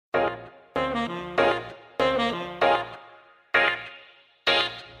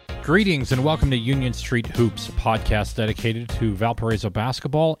Greetings and welcome to Union Street Hoops, a podcast dedicated to Valparaiso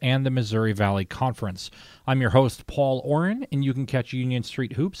basketball and the Missouri Valley Conference. I'm your host, Paul Oren, and you can catch Union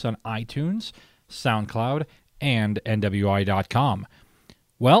Street Hoops on iTunes, SoundCloud, and NWI.com.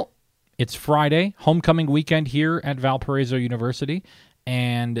 Well, it's Friday, homecoming weekend here at Valparaiso University,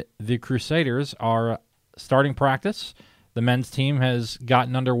 and the Crusaders are starting practice. The men's team has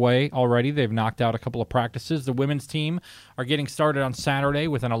gotten underway already. They've knocked out a couple of practices. The women's team are getting started on Saturday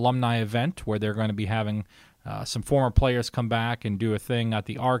with an alumni event where they're going to be having some former players come back and do a thing at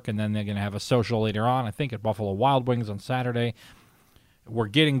the Arc, and then they're going to have a social later on, I think, at Buffalo Wild Wings on Saturday. We're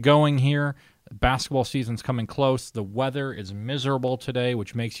getting going here. Basketball season's coming close. The weather is miserable today,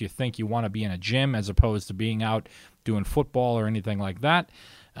 which makes you think you want to be in a gym as opposed to being out doing football or anything like that.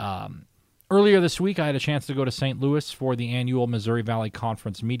 Earlier this week, I had a chance to go to St. Louis for the annual Missouri Valley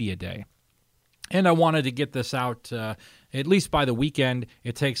Conference Media Day. And I wanted to get this out at least by the weekend.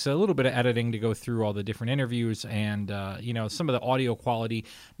 It takes a little bit of editing to go through all the different interviews and, some of the audio quality,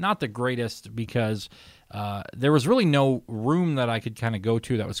 not the greatest because there was really no room that I could kind of go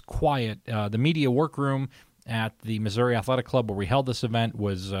to that was quiet. The media workroom at the Missouri Athletic Club where we held this event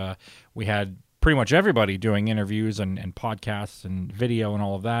was we had pretty much everybody doing interviews and podcasts and video and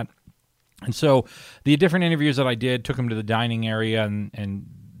all of that. And so the different interviews that I did took them to the dining area, and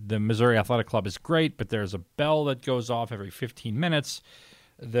the Missouri Athletic Club is great, but there's a bell that goes off every 15 minutes.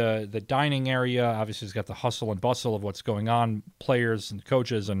 The dining area obviously has got the hustle and bustle of what's going on, players and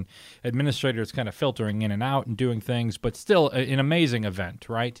coaches and administrators kind of filtering in and out and doing things, but still an amazing event,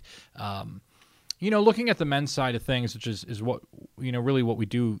 right? Looking at the men's side of things, which is what, really what we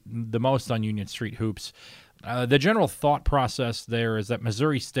do the most on Union Street Hoops, the general thought process there is that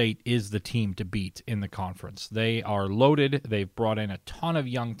Missouri State is the team to beat in the conference. They are loaded. They've brought in a ton of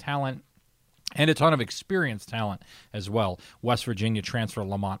young talent and a ton of experienced talent as well. West Virginia transfer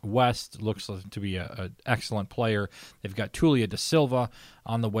Lamont West looks to be an excellent player. They've got Tulia Da Silva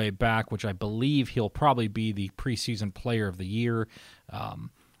on the way back, which I believe he'll probably be the preseason player of the year.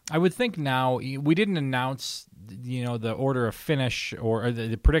 I would think now, we didn't announce, the order of finish or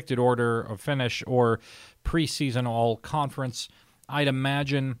the predicted order of finish or preseason all-conference. I'd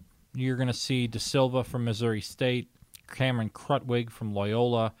imagine you're going to see Da Silva from Missouri State, Cameron Krutwig from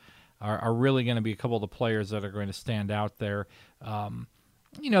Loyola are really going to be a couple of the players that are going to stand out there.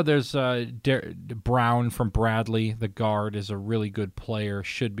 There's Brown from Bradley, the guard, is a really good player,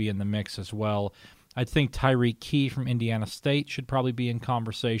 should be in the mix as well. I think Tyreek Key from Indiana State should probably be in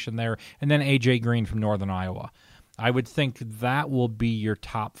conversation there. And then A.J. Green from Northern Iowa. I would think that will be your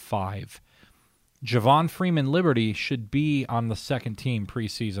top five. Javon Freeman Liberty should be on the second team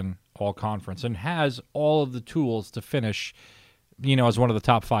preseason all-conference and has all of the tools to finish, as one of the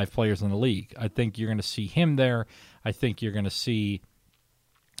top five players in the league. I think you're going to see him there. I think you're going to see...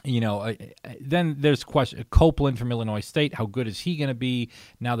 then there's question. Copeland from Illinois State, how good is he going to be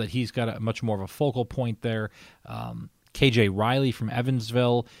now that he's got a much more of a focal point there? KJ Riley from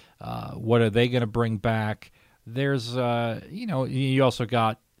Evansville, what are they going to bring back? There's, you also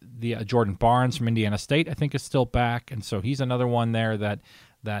got the Jordan Barnes from Indiana State, I think is still back, and so he's another one there that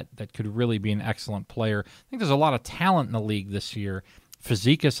could really be an excellent player. I think there's a lot of talent in the league this year.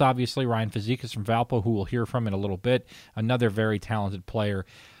 Fazekas, obviously, Ryan Fazekas from Valpo, who we'll hear from in a little bit, another very talented player.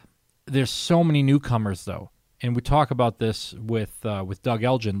 There's so many newcomers, though, and we talk about this with Doug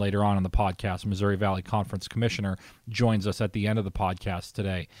Elgin later on in the podcast. Missouri Valley Conference Commissioner joins us at the end of the podcast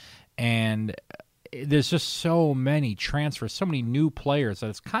today, and there's just so many transfers, so many new players that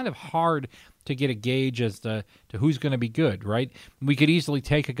it's kind of hard to get a gauge as to who's going to be good, right? We could easily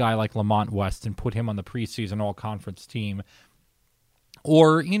take a guy like Lamont West and put him on the preseason all-conference team.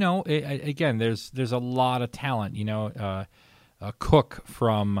 Or, again, there's a lot of talent. Cook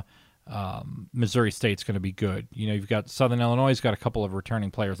from Missouri State's going to be good. You've got Southern Illinois got a couple of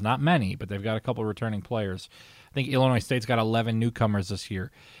returning players. Not many, but they've got a couple of returning players. I think Illinois State's got 11 newcomers this year.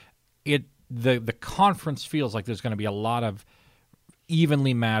 The conference feels like there's going to be a lot of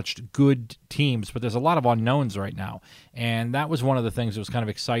evenly matched good teams, but there's a lot of unknowns right now. And that was one of the things that was kind of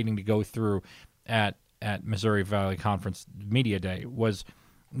exciting to go through at Missouri Valley Conference Media Day, was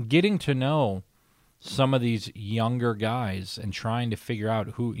getting to know some of these younger guys and trying to figure out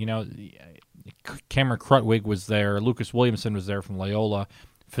who, Cameron Krutwig was there, Lucas Williamson was there from Loyola,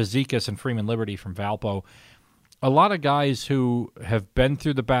 Fazekas and Freeman Liberty from Valpo. A lot of guys who have been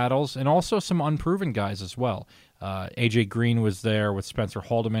through the battles and also some unproven guys as well. A.J. Green was there with Spencer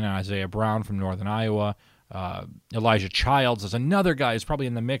Haldeman and Isaiah Brown from Northern Iowa. Elijah Childs is another guy who's probably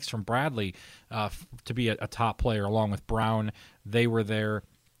in the mix from Bradley to be a top player along with Brown. They were there.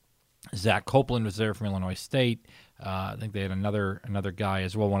 Zach Copeland was there from Illinois State. I think they had another guy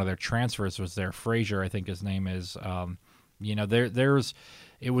as well. One of their transfers was there, Frazier, I think his name is.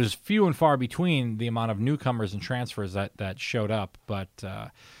 It was few and far between the amount of newcomers and transfers that showed up, but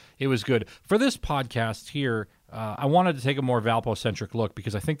it was good. For this podcast here, I wanted to take a more Valpo-centric look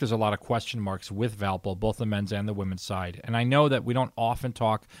because I think there's a lot of question marks with Valpo, both the men's and the women's side. And I know that we don't often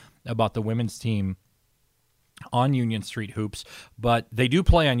talk about the women's team on Union Street Hoops, but they do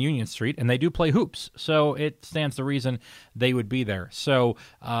play on Union Street, and they do play hoops. So it stands to reason they would be there. So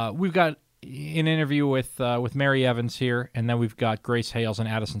we've got an interview with Mary Evans here, and then we've got Grace Hales and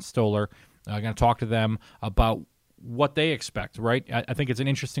Addison Stoller. I'm going to talk to them about what they expect, right? I think it's an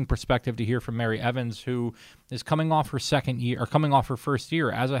interesting perspective to hear from Mary Evans, who is coming off her first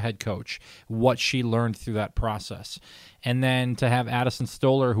year as a head coach, what she learned through that process. And then to have Addison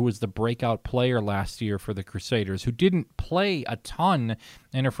Stoller, who was the breakout player last year for the Crusaders, who didn't play a ton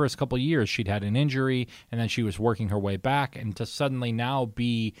in her first couple of years. She'd had an injury, and then she was working her way back, and to suddenly now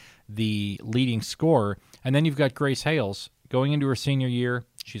be the leading scorer. And then you've got Grace Hales going into her senior year.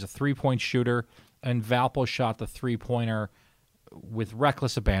 She's a three-point shooter, and Valpo shot the three-pointer with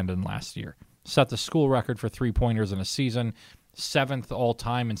reckless abandon last year. Set the school record for three-pointers in a season, 7th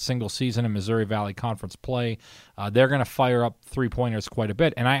all-time in single season in Missouri Valley Conference play. They're going to fire up three-pointers quite a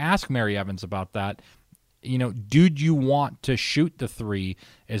bit. And I asked Mary Evans about that. Did you want to shoot the three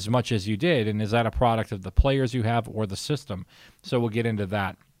as much as you did? And is that a product of the players you have or the system? So we'll get into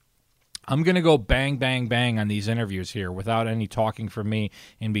that. I'm going to go bang, bang, bang on these interviews here without any talking from me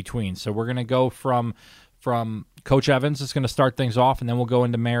in between. So we're going to go from Coach Evans is going to start things off, and then we'll go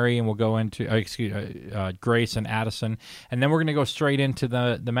into Mary, and we'll go into Grace and Addison, and then we're going to go straight into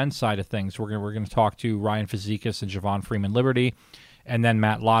the men's side of things. We're going to talk to Ryan Fazekas and Javon Freeman Liberty, and then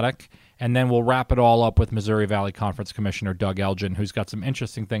Matt Loddick, and then we'll wrap it all up with Missouri Valley Conference Commissioner Doug Elgin, who's got some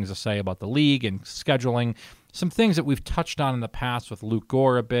interesting things to say about the league and scheduling. Some things that we've touched on in the past with Luke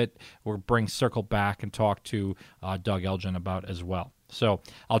Gore a bit, we'll circle back and talk to Doug Elgin about as well. So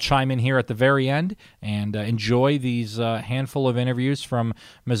I'll chime in here at the very end and enjoy these handful of interviews from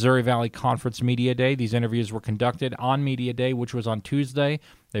Missouri Valley Conference Media Day. These interviews were conducted on Media Day, which was on Tuesday.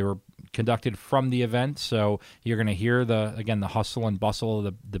 They were conducted from the event, so you're going to hear the hustle and bustle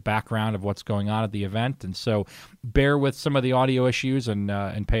of the background of what's going on at the event. And so bear with some of the audio issues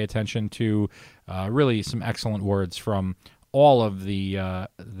and pay attention to really some excellent words from all of the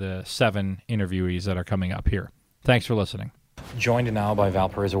 7 interviewees that are coming up here. Thanks for listening. Joined now by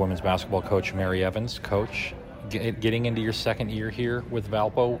Valparaiso women's basketball coach Mary Evans. Coach, getting into your second year here with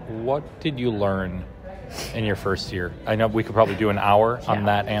Valpo, what did you learn in your first year? I know we could probably do an hour on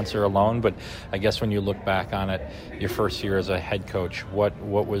that answer alone, but I guess when you look back on it, your first year as a head coach, what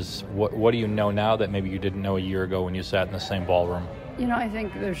do you know now that maybe you didn't know a year ago when you sat in the same ballroom? I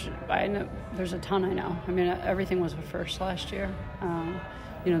think there's a ton I know. I mean, everything was a first last year.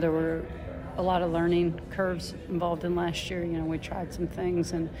 There were a lot of learning curves involved in last year. We tried some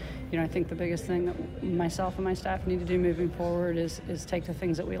things, and I think the biggest thing that myself and my staff need to do moving forward is take the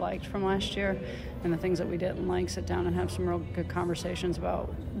things that we liked from last year and the things that we didn't like, sit down and have some real good conversations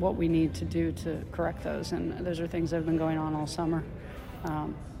about what we need to do to correct those. And those are things that have been going on all summer.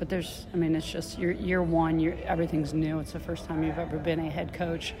 But it's just year one, everything's new. It's the first time you've ever been a head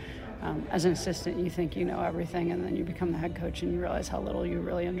coach. As an assistant, you think you know everything, and then you become the head coach and you realize how little you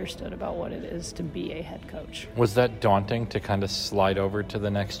really understood about what it is to be a head coach. Was that daunting to kind of slide over to the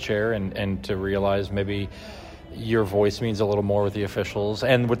next chair and to realize maybe your voice means a little more with the officials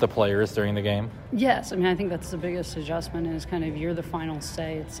and with the players during the game? Yes. I think that's the biggest adjustment is kind of you're the final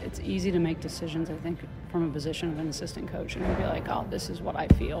say. It's easy to make decisions, I think, from a position of an assistant coach and be like, oh, this is what I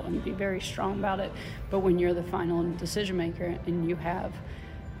feel, and be very strong about it. But when you're the final decision maker and you have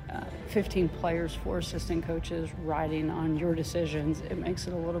 15 players, 4 assistant coaches riding on your decisions, it makes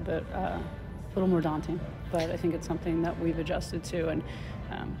it a little more daunting. But I think it's something that we've adjusted to, and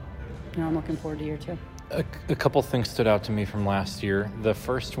I'm looking forward to year 2. A couple things stood out to me from last year. The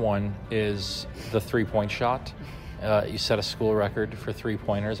first one is the three-point shot. You set a school record for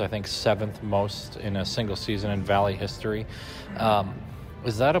three-pointers, I think 7th most in a single season in Valley history.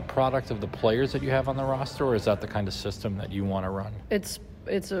 Is that a product of the players that you have on the roster, or is that the kind of system that you want to run?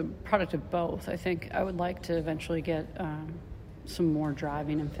 It's a product of both. I think I would like to eventually get some more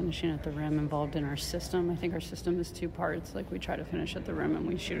driving and finishing at the rim involved in our system. I think our system is 2 parts. Like, we try to finish at the rim and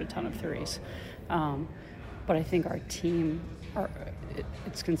we shoot a ton of threes. But I think our team, it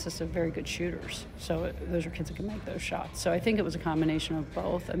consists of very good shooters. So those are kids that can make those shots. So I think it was a combination of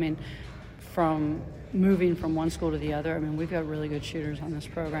both. from moving from one school to the other, I mean, we've got really good shooters on this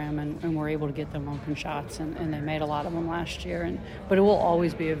program, and we're able to get them open shots, and they made a lot of them last year. But it will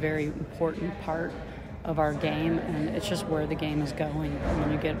always be a very important part of our game, and it's just where the game is going. I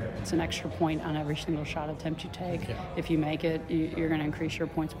mean, it's an extra point on every single shot attempt you take. Yeah. If you make it, you're going to increase your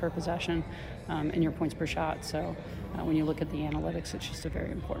points per possession and your points per shot. So when you look at the analytics, it's just a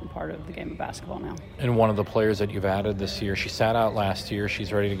very important part of the game of basketball now. And one of the players that you've added this year, she sat out last year,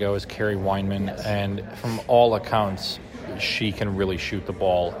 she's ready to go, is Carrie Weinman. Yes. And from all accounts, she can really shoot the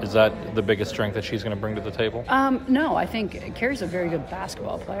ball. Is that the biggest strength that she's going to bring to the table? No, I think Carrie's a very good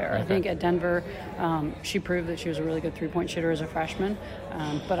basketball player. Okay. I think at Denver, she proved that she was a really good three-point shooter as a freshman.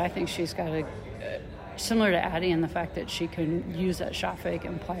 But I think she's got similar to Addie in the fact that she can use that shot fake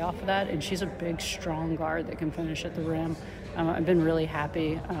and play off of that. And she's a big, strong guard that can finish at the rim. I've been really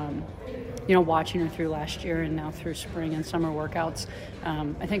happy, watching her through last year and now through spring and summer workouts.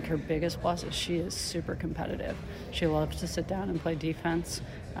 I think her biggest plus is she is super competitive. She loves to sit down and play defense,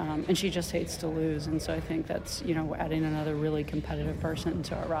 and she just hates to lose. And so I think that's, adding another really competitive person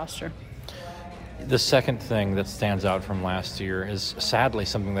to our roster. The second thing that stands out from last year is sadly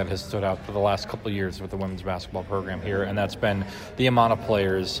something that has stood out for the last couple of years with the women's basketball program here, and that's been the amount of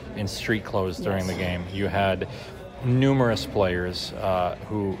players in street clothes during the game. You had numerous players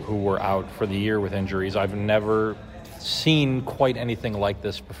who were out for the year with injuries. I've never seen quite anything like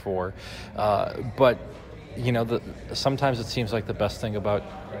this before, but sometimes it seems like the best thing about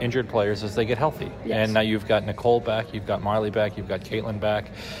injured players is they get healthy. Yes. And now you've got Nicole back, you've got Marley back, you've got Caitlin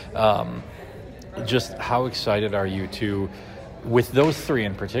back. Just how excited are you to, with those three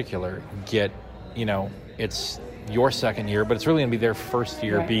in particular, get, it's your second year, but it's really going to be their first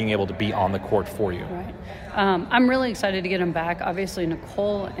year being able to be on the court for you. Right. I'm really excited to get them back. Obviously,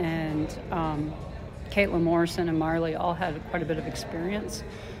 Nicole and Caitlin Morrison and Marley all had quite a bit of experience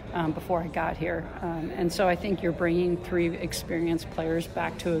before I got here. And so I think you're bringing three experienced players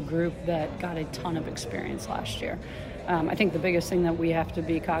back to a group that got a ton of experience last year. I think the biggest thing that we have to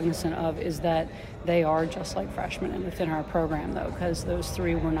be cognizant of is that they are just like freshmen and within our program, though, because those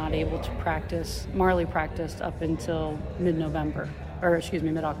three were not able to practice. Marley practiced up until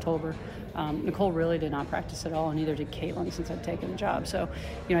mid-October. Nicole really did not practice at all, and neither did Caitlin since I'd taken the job. So,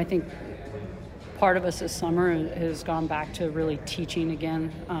 I think part of us this summer has gone back to really teaching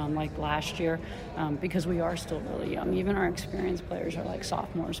again, like last year, because we are still really young. Even our experienced players are like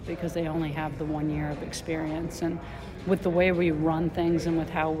sophomores because they only have the 1 year of experience. And with the way we run things and with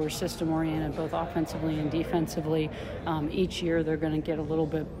how we're system-oriented, both offensively and defensively, each year they're going to get a little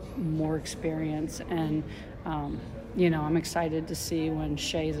bit more experience. And I'm excited to see when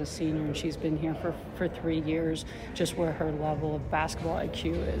Shay's a senior and she's been here for 3 years, just where her level of basketball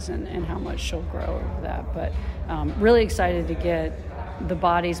IQ is and how much she'll grow over that. But really excited to get the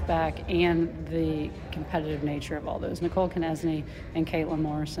bodies back and the competitive nature of all those. Nicole Knesny and Caitlin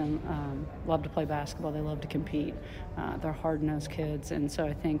Morrison love to play basketball. They love to compete. They're hard-nosed kids, and so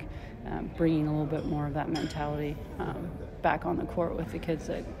I think bringing a little bit more of that mentality back on the court with the kids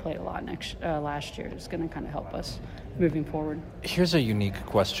that played a lot last year is going to kind of help us moving forward. Here's a unique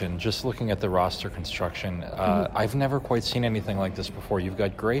question. Just looking at the roster construction, I've never quite seen anything like this before. You've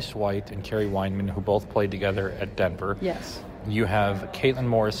got Grace White and Carrie Weinman, who both played together at Denver. Yes. You have Caitlin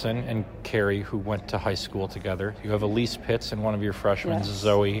Morrison and Carrie, who went to high school together. You have Elise Pitts and one of your freshmen, yes,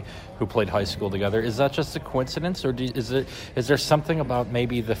 Zoe, who played high school together. Is that just a coincidence, or is there something about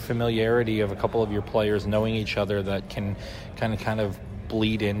maybe the familiarity of a couple of your players knowing each other that can kind of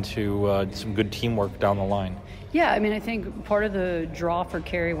bleed into some good teamwork down the line? Yeah, I mean, I think part of the draw for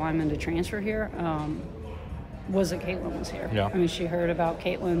Carrie Weinman to transfer here was that Caitlin was here. Yeah. I mean, she heard about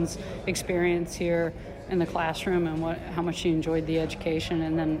Caitlin's experience here in the classroom and how much she enjoyed the education,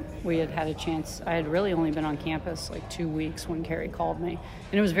 and then we had a chance. I had really only been on campus like 2 weeks when Carrie called me,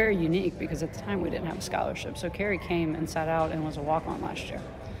 and it was very unique because at the time we didn't have a scholarship. So Carrie came and sat out and was a walk-on last year.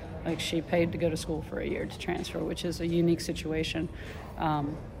 Like, she paid to go to school for a year to transfer, which is a unique situation.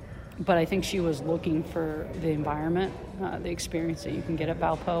 But I think she was looking for the environment, the experience that you can get at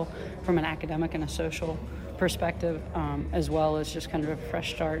Valpo from an academic and a social perspective, as well as just kind of a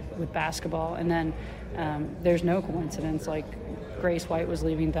fresh start with basketball. And then there's no coincidence, like Grace White was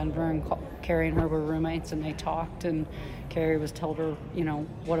leaving Denver and Carrie and her were roommates, and they talked, and Carrie was told her,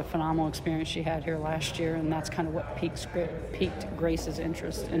 what a phenomenal experience she had here last year, and that's kind of what piqued Grace's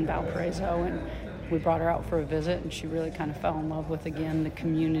interest in Valparaiso. And we brought her out for a visit, and she really kind of fell in love with, again, the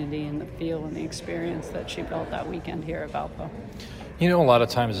community and the feel and the experience that she felt that weekend here at Valpo. You know, a lot of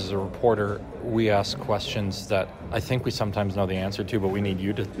times as a reporter, we ask questions that I think we sometimes know the answer to, but we need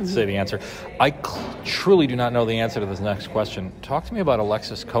you to say the answer. I truly do not know the answer to this next question. Talk to me about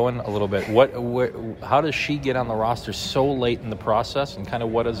Alexis Cohen a little bit. How does she get on the roster so late in the process, and kind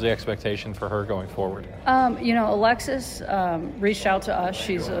of what is the expectation for her going forward? Alexis reached out to us.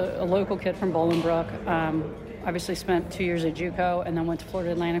 She's a local kid from Bolingbrook. Obviously spent 2 years at JUCO and then went to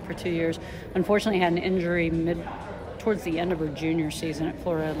Florida Atlantic for 2 years. Unfortunately, had an injury towards the end of her junior season at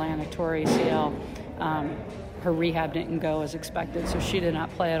Florida Atlantic, tore ACL. Her rehab didn't go as expected, so she did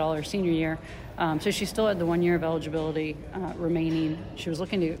not play at all her senior year. So she still had the 1 year of eligibility remaining. She was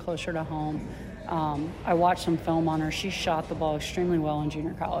looking to get closer to home. I watched some film on her. She shot the ball extremely well in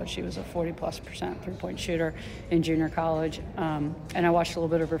junior college. She was a 40+% three-point shooter in junior college. And I watched a little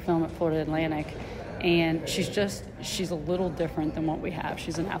bit of her film at Florida Atlantic. And she's a little different than what we have.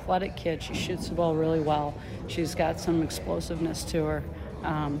 She's an athletic kid. She shoots the ball really well. She's got some explosiveness to her.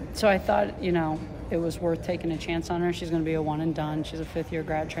 So I thought, it was worth taking a chance on her. She's going to be a one and done. She's a fifth-year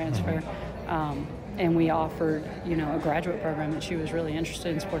grad transfer. And we offered, a graduate program that she was really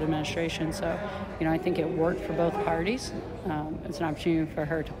interested in, sport administration. So, I think it worked for both parties. It's an opportunity for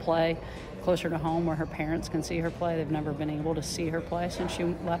her to play closer to home where her parents can see her play. They've never been able to see her play since she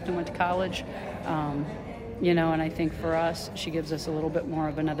left and went to college. And I think for us, she gives us a little bit more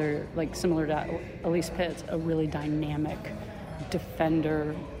of another, similar to Elise Pitts, a really dynamic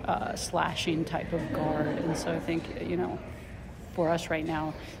defender, slashing type of guard. And so I think, for us right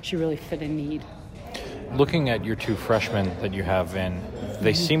now, she really fit a need. Looking at your two freshmen that you have in,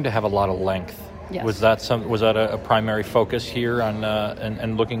 they seem to have a lot of length. Yes. Was that a primary focus here on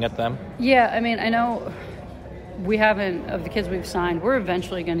and looking at them? Yeah, I know we haven't, of the kids we've signed, we're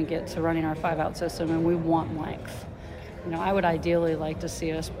eventually going to get to running our 5-out system, and we want length. I would ideally like to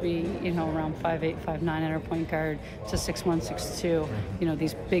see us be, around 5'8", 5'9" at our point guard to 6'1", 6'2".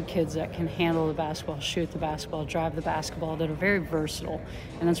 These big kids that can handle the basketball, shoot the basketball, drive the basketball, that are very versatile.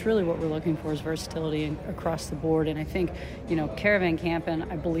 And that's really what we're looking for, is versatility across the board. And I think, Caravan Campen,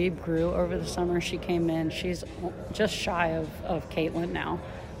 I believe, grew over the summer. She came in. She's just shy of Caitlin now,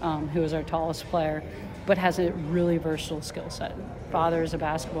 who is our tallest player, but has a really versatile skill set. Father is a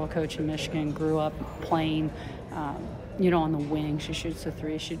basketball coach in Michigan, grew up playing on the wing. She shoots the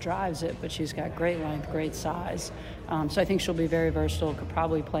three, she drives it, but she's got great length, great size. So I think she'll be very versatile, could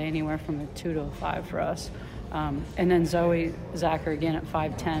probably play anywhere from a 2 to a 5 for us. And then Zoe Zacher, again, at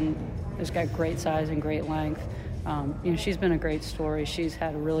 5'10", has got great size and great length. She's been a great story. She's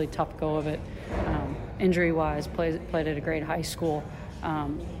had a really tough go of it. Injury-wise, played at a great high school.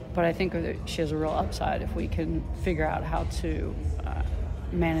 But I think that she has a real upside if we can figure out how to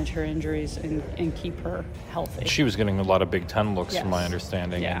manage her injuries and keep her healthy. She was getting a lot of Big Ten looks, from my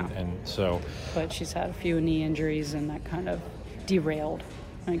understanding, and so. But she's had a few knee injuries, and that kind of derailed.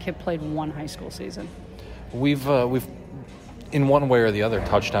 The kid played one high school season. We've in one way or the other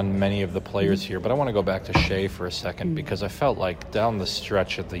touched on many of the players here, but I want to go back to Shea for a second because I felt like down the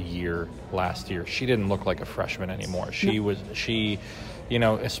stretch of the year last year, she didn't look like a freshman anymore. She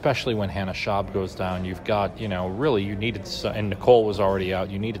especially when Hannah Schaub goes down, you've got, really you needed, and Nicole was already out,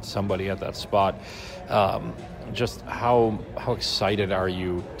 you needed somebody at that spot. Just how excited are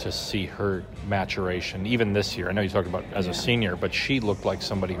you to see her maturation, even this year? I know you talked about as a senior, but she looked like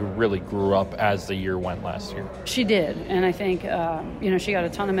somebody who really grew up as the year went last year. She did, and I think, she got a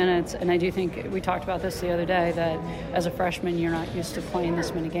ton of minutes, and I do think we talked about this the other day, that as a freshman, you're not used to playing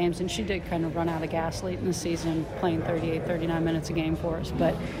this many games, and she did kind of run out of gas late in the season, playing 38, 39 minutes a game for us,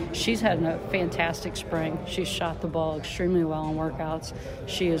 but she's had a fantastic spring. She's shot the ball extremely well in workouts.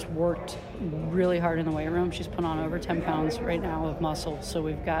 She has worked really hard in the weight room. She's put on over 10 pounds right now of muscle, so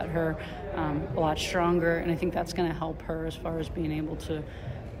we've got her a lot stronger, and I think that's going to help her as far as being able to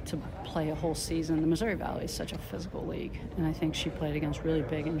play a whole season. The Missouri Valley is such a physical league, and I think she played against really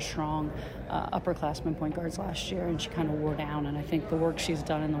big and strong upperclassmen point guards last year, and she kind of wore down, and I think the work she's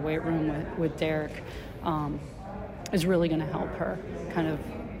done in the weight room with Derek is really going to help her kind of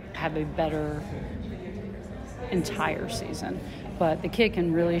have a better entire season. But the kid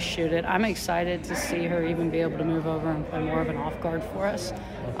can really shoot it. I'm excited to see her even be able to move over and play more of an off guard for us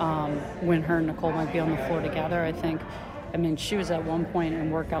when her and Nicole might be on the floor together. She was at one point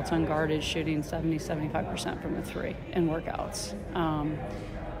in workouts unguarded, shooting 70-75% from the three in workouts.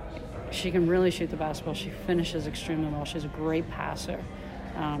 She can really shoot the basketball. She finishes extremely well. She's a great passer.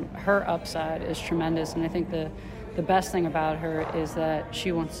 Her upside is tremendous, and I think the best thing about her is that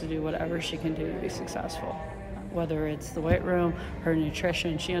she wants to do whatever she can do to be successful. Whether it's the weight room, her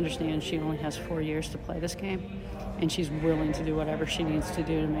nutrition, she understands she only has 4 years to play this game, and she's willing to do whatever she needs to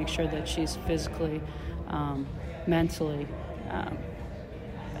do to make sure that she's physically, mentally,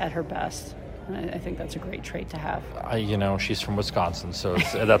 at her best. And I think that's a great trait to have. She's from Wisconsin, so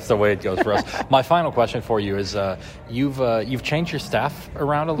that's the way it goes for us. My final question for you is, you've changed your staff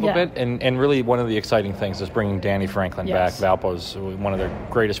around a little bit, and really one of the exciting things is bringing Danny Franklin back. Valpo's one of the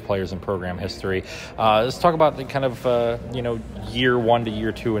greatest players in program history. Let's talk about the kind of year 1 to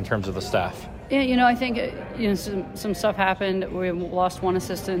year 2 in terms of the staff. Yeah, I think some stuff happened. We lost one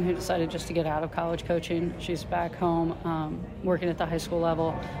assistant who decided just to get out of college coaching. She's back home working at the high school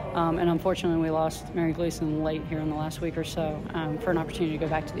level. And unfortunately, we lost Mary Gleason late here in the last week or so for an opportunity to go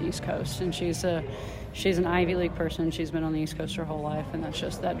back to the East Coast. And she's an Ivy League person. She's been on the East Coast her whole life, and that's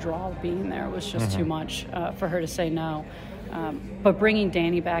just that draw of being there was just too much for her to say no. But bringing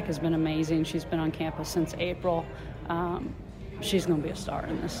Danny back has been amazing. She's been on campus since April. She's going to be a star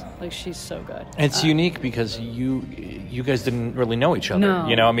in this. Like, she's so good. It's unique because you guys didn't really know each other.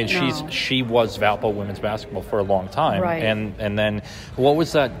 No, she was Valpo women's basketball for a long time. Right. And then what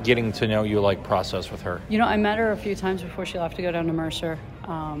was that getting to know you process with her? I met her a few times before she left to go down to Mercer.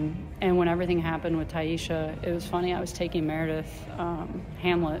 And when everything happened with Taisha, it was funny. I was taking Meredith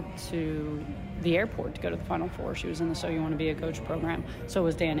Hamlet to the airport to go to the Final Four. She was in the So You Want to Be a Coach program. So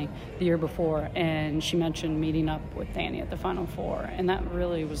was Danny the year before. And she mentioned meeting up with Danny at the Final Four. And that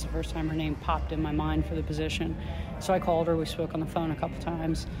really was the first time her name popped in my mind for the position. So I called her. We spoke on the phone a couple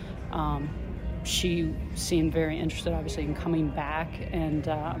times. She seemed very interested, obviously, in coming back, and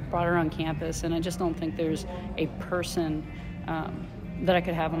brought her on campus. And I just don't think there's a person that I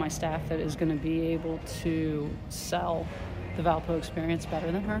could have on my staff that is going to be able to sell the Valpo experience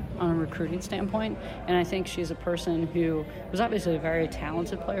better than her on a recruiting standpoint. And I think she's a person who was obviously a very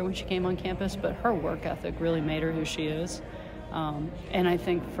talented player when she came on campus, but her work ethic really made her who she is. And I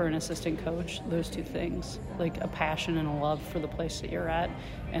think for an assistant coach, those two things, like a passion and a love for the place that you're at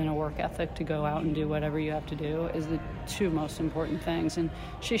and a work ethic to go out and do whatever you have to do, is the two most important things. And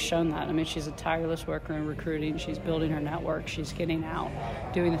she's shown that. I mean, she's a tireless worker in recruiting. She's building her network. She's getting out,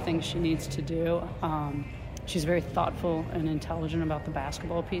 doing the things she needs to do. She's very thoughtful and intelligent about the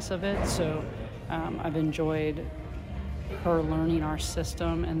basketball piece of it. So I've enjoyed her learning our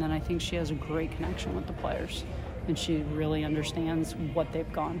system. And then I think she has a great connection with the players. And she really understands what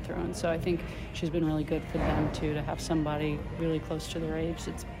they've gone through. And so I think she's been really good for them, too, to have somebody really close to their age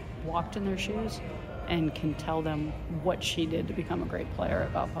that's walked in their shoes and can tell them what she did to become a great player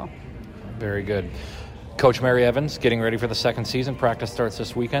at Valpo. Very good. Coach Mary Evans, getting ready for the second season. Practice starts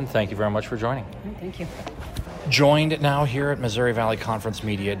this weekend. Thank you very much for joining. Thank you. Joined now here at Missouri Valley Conference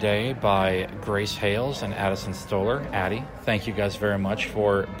Media Day by Grace Hales and Addison Stoller. Addie, thank you guys very much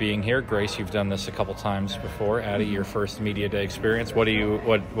for being here. Grace, you've done this a couple times before. Addie, your first Media Day experience. What are you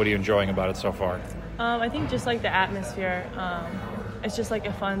enjoying about it so far? I think just like the atmosphere. It's just like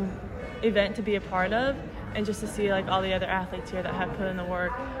a fun event to be a part of, and just to see like all the other athletes here that have put in the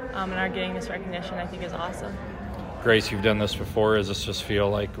work and are getting this recognition, I think is awesome. Grace, you've done this before. Does this just feel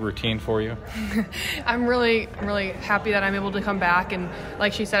like routine for you? I'm really happy that I'm able to come back. And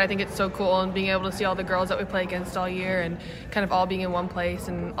like she said, I think it's so cool, and being able to see all the girls that we play against all year and kind of all being in one place,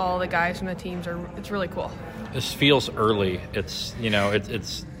 and all the guys from the teams it's really cool. This feels early.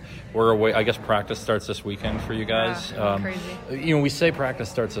 We're away. I guess practice starts this weekend for you guys. Yeah, crazy. We say practice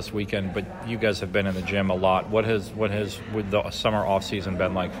starts this weekend, but you guys have been in the gym a lot. What has with the summer off season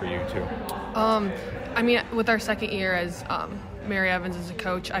been like for you two? I mean, with our second year as Mary Evans as a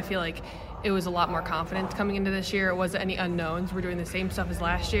coach, I feel like it was a lot more confidence coming into this year. It wasn't any unknowns. We're doing the same stuff as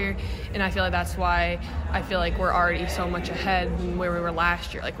last year, and I feel like that's why I feel like we're already so much ahead than where we were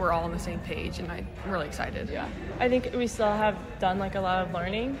last year. Like, we're all on the same page, and I'm really excited. Yeah, I think we still have done like a lot of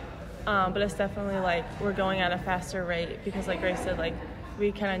learning, but it's definitely like we're going at a faster rate because, like Grace said, like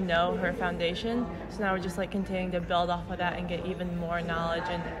we kind of know her foundation, so now we're just like continuing to build off of that and get even more knowledge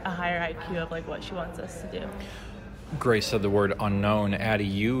and a higher IQ of like what she wants us to do. Grace said the word unknown. Addie,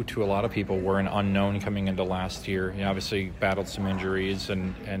 you, to a lot of people, were an unknown coming into last year. You obviously battled some injuries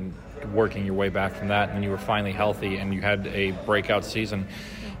and working your way back from that, and then you were finally healthy and you had a breakout season.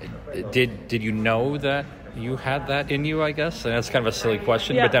 Did you know that you had that in you, I guess? And that's kind of a silly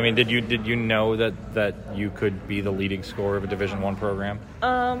question, yeah. But I mean, did you know that you could be the leading scorer of a Division I program?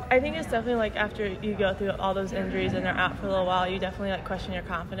 I think it's definitely like after you go through all those injuries and they're out for a little while, you definitely like question your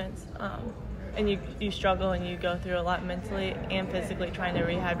confidence. And you struggle and you go through a lot mentally and physically trying to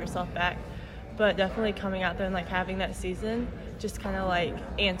rehab yourself back. But definitely coming out there and like having that season just kind of like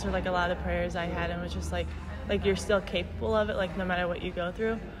answered like a lot of prayers I had, and was just like you're still capable of it, like no matter what you go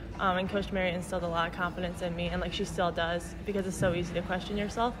through. And Coach Mary instilled a lot of confidence in me, and like she still does, because it's so easy to question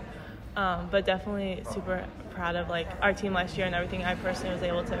yourself. But definitely super proud of like our team last year and everything I personally was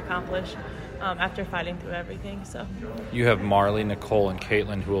able to accomplish. after fighting through everything. So you have Marley, Nicole, and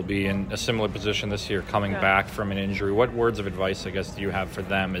Caitlin who will be in a similar position this year coming back from an injury. What words of advice, I guess, do you have for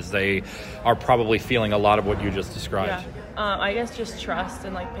them as they are probably feeling a lot of what you just described? I guess just trust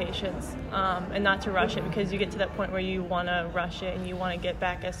and patience, and not to rush it, because you get to that point where you want to rush it and you want to get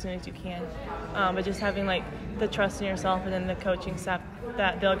back as soon as you can. But just having the trust in yourself and then the coaching staff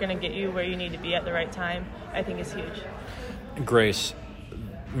that they're going to get you where you need to be at the right time, I think is huge. Grace,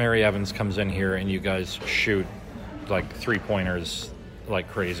 Mary Evans comes in here and you guys shoot 3-pointers like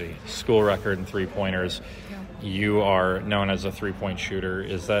crazy. School record in 3-pointers. Yeah. You are known as a 3-point shooter.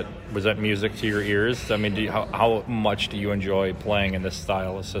 Was that music to your ears? I mean, how much do you enjoy playing in this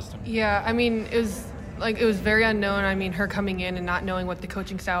style of system? Yeah, I mean, it was very unknown. I mean, her coming in and not knowing what the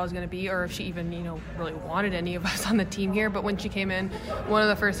coaching style was going to be, or if she even, really wanted any of us on the team here. But when she came in, one of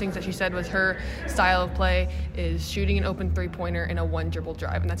the first things that she said was her style of play is shooting an open 3-pointer in a 1-dribble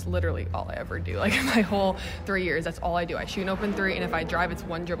drive. And that's literally all I ever do. In my whole 3 years, that's all I do. I shoot an open 3, and if I drive, it's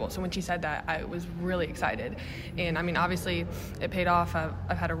 1 dribble. So when she said that, I was really excited. And I mean, obviously it paid off.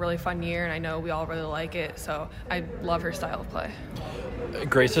 I've had a really fun year, and I know we all really like it. So I love her style of play.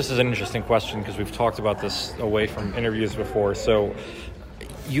 Grace, this is an interesting question because we've talked about this away from interviews before. So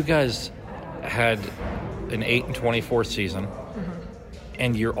you guys had an 8-24 season,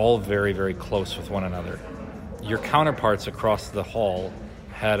 and you're all very, very close with one another. Your counterparts across the hall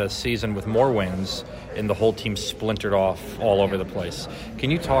had a season with more wins, and the whole team splintered off all over the place. Can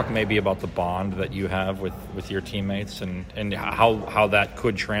you talk maybe about the bond that you have with your teammates and how that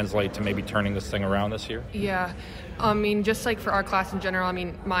could translate to maybe turning this thing around this year? Yeah. I mean, just for our class in general, I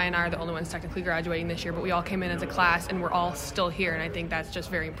mean, Maya and I are the only ones technically graduating this year, but we all came in as a class and we're all still here. And I think that's just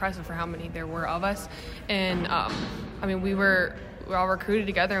very impressive for how many there were of us. And, I mean, we're all recruited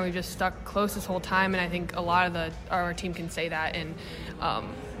together and we just stuck close this whole time. And I think a lot of our team can say that. And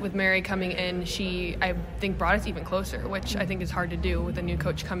with Mary coming in, she, I think, brought us even closer, which I think is hard to do with a new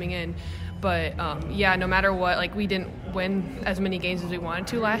coach coming in. But, no matter what, we didn't win as many games as we wanted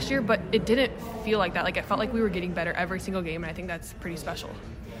to last year, but it didn't feel like that. It felt like we were getting better every single game, and I think that's pretty special.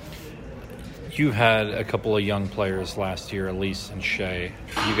 You had a couple of young players last year, Elise and Shay.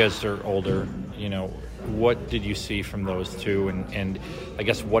 You guys are older. What did you see from those two? And I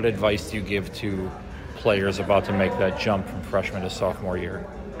guess what advice do you give to players about to make that jump from freshman to sophomore year?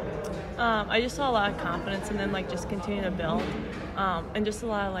 I just saw a lot of confidence in them, just continue to build, and just a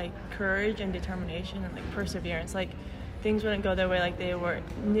lot of courage and determination and perseverance. Things wouldn't go their way, they were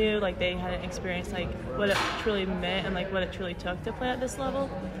new, they hadn't experienced what it truly meant and what it truly took to play at this level,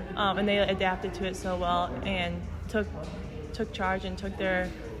 and they adapted to it so well and took charge and took their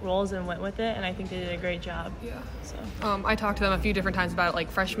roles and went with it, and I think they did a great job. Yeah. So I talked to them a few different times about it.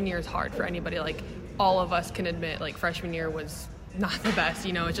 Freshman year is hard for anybody. All of us can admit freshman year was not the best,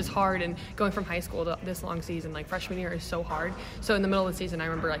 it's just hard, and going from high school to this long season, freshman year is so hard. So in the middle of the season, I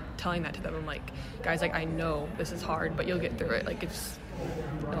remember telling that to them. I'm guys, I know this is hard, but you'll get through it.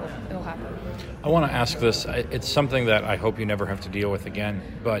 It'll happen. I want to ask this. It's something that I hope you never have to deal with again,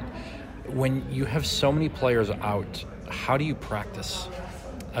 but when you have so many players out, how do you practice?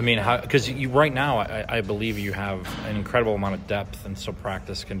 I mean, because right now, I believe you have an incredible amount of depth, and so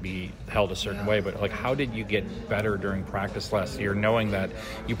practice can be held a certain way. But how did you get better during practice last year, knowing that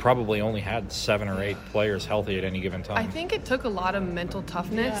you probably only had 7 or 8 players healthy at any given time? I think it took a lot of mental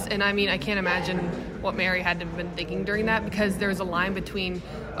toughness, and I mean, I can't imagine what Mary had to have been thinking during that, because there was a line between,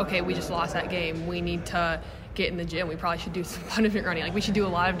 okay, we just lost that game, we need to get in the gym, we probably should do some punishment running, we should do a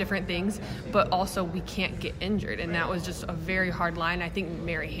lot of different things, but also we can't get injured, and that was just a very hard line. I think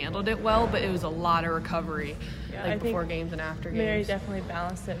Mary handled it well, but it was a lot of recovery before games and after games. Mary definitely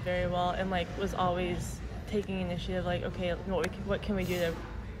balanced it very well and was always taking initiative, okay, what can we do to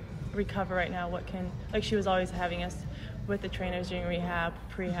recover right now, she was always having us with the trainers doing rehab,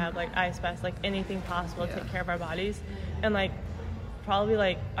 prehab, ice baths, anything possible to take care of our bodies. And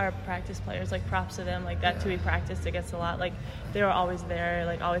probably our practice players, props to them, that too, we practiced against a lot, they were always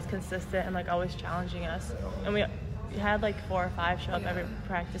there, always consistent and always challenging us, and we had 4 or 5 show up every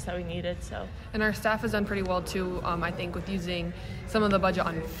practice that we needed. So, and our staff has done pretty well too, I think, with using some of the budget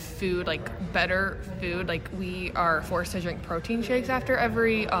on food, better food. We are forced to drink protein shakes after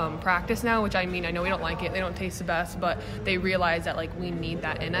every practice now, which I mean, I know we don't like it, they don't taste the best, but they realize that we need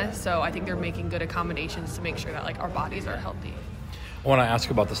that in us. So I think they're making good accommodations to make sure that our bodies are healthy. I want to ask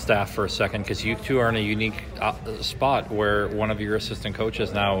about the staff for a second, because you two are in a unique spot where one of your assistant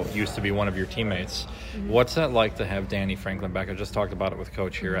coaches now used to be one of your teammates. Mm-hmm. What's that like to have Danny Franklin back? I just talked about it with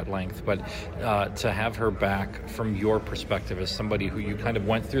Coach here at length, but to have her back from your perspective as somebody who you kind of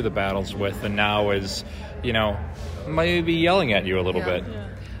went through the battles with and now is, maybe yelling at you a little bit. Yeah.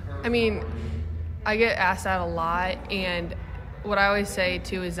 I mean, I get asked that a lot, and what I always say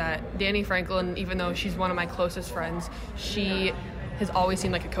too is that Danny Franklin, even though she's one of my closest friends, she has always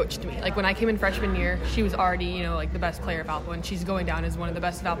seemed like a coach to me. Like when I came in freshman year, she was already, like the best player of Valpo, and she's going down as one of the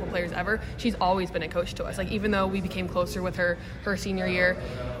best Valpo players ever. She's always been a coach to us. Like even though we became closer with her senior year,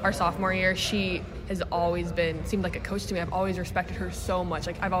 our sophomore year, she has always seemed like a coach to me. I've always respected her so much.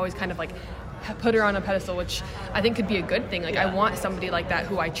 Like I've always kind of like put her on a pedestal, which I think could be a good thing. Like I want somebody like that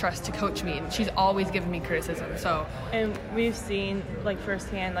who I trust to coach me, and she's always given me criticism. So, and we've seen like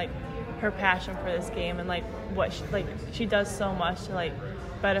firsthand like her passion for this game, and like what she does so much to like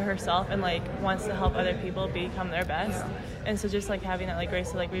better herself, and like wants to help other people become their best. And so just like having that like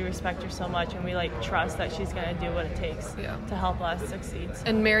Grace, like we respect her so much, and we like trust that she's gonna do what it takes to help us succeed.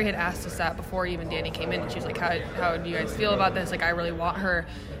 And Mary had asked us that before even Danny came in, and she was like, how do you guys feel about this? Like I really want her.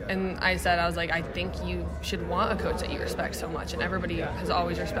 And I was like, I think you should want a coach that you respect so much, and everybody has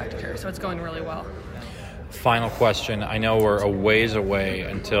always respected her, so it's going really well. Final question. I know we're a ways away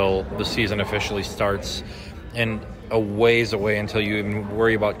until the season officially starts, and a ways away until you even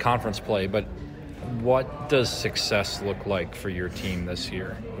worry about conference play, but what does success look like for your team this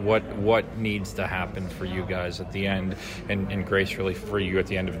year? What needs to happen for you guys at the end, and Grace, really for you at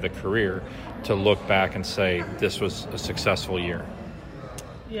the end of the career, to look back and say this was a successful year?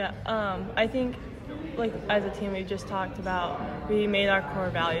 Yeah, I think like as a team we just talked about, we made our core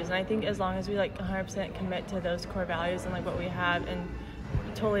values, and I think as long as we like 100% commit to those core values and like what we have, and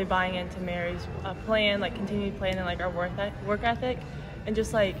totally buying into Mary's plan, like continued plan, and like our work ethic, and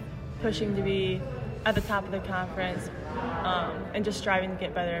just like pushing to be at the top of the conference, and just striving to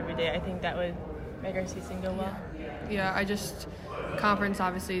get better every day, I think that would make our season go well. Yeah, conference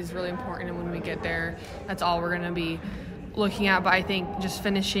obviously is really important, and when we get there, that's all we're going to be looking at, but I think just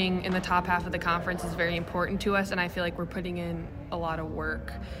finishing in the top half of the conference is very important to us, and I feel like we're putting in a lot of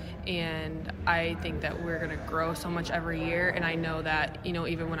work, and I think that we're going to grow so much every year, and I know that,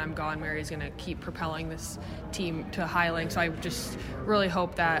 even when I'm gone, Mary's going to keep propelling this team to high lengths, so I just really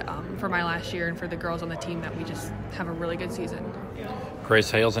hope that for my last year and for the girls on the team that we just have a really good season. Grace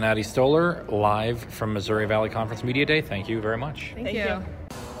Hales and Addie Stoller, live from Missouri Valley Conference Media Day. Thank you very much. Thank you.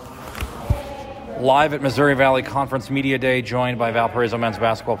 Live at Missouri Valley Conference Media Day, joined by Valparaiso men's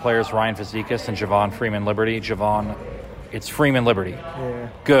basketball players Ryan Fazekas and Javon Freeman-Liberty. Javon, it's Freeman-Liberty. Yeah.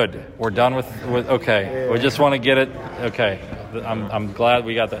 Good. We're done with okay. Yeah. We just want to get it. Okay. I'm glad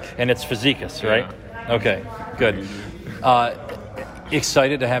we got that. And it's Fazekas, right? Yeah. Okay. Good.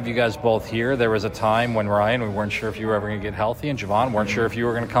 Excited to have you guys both here. There was a time when, Ryan, we weren't sure if you were ever going to get healthy, and Javon weren't sure if you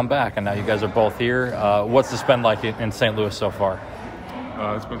were going to come back, and now you guys are both here. What's this been like in St. Louis so far?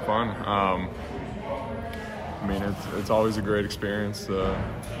 It's been fun. I mean, it's always a great experience to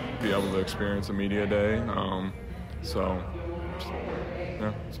be able to experience a media day. So,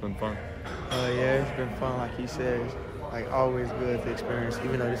 yeah, it's been fun. Yeah, it's been fun. Like he said, it's like always good to experience,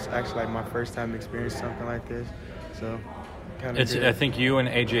 even though it's actually like my first time experiencing something like this. So, kind of. I think you and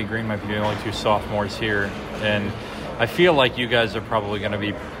AJ Green might be the only two sophomores here, and I feel like you guys are probably going to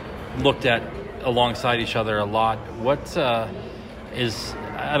be looked at alongside each other a lot. What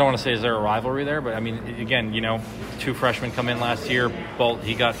I don't want to say is there a rivalry there, but I mean, again, two freshmen come in last year. Bolt,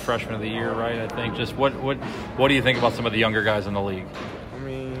 he got freshman of the year, right? I think. Just what do you think about some of the younger guys in the league? I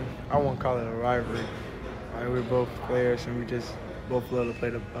mean, I won't call it a rivalry. We're both players, and we just both love to play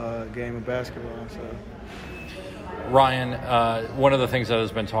the game of basketball. So, Ryan, one of the things that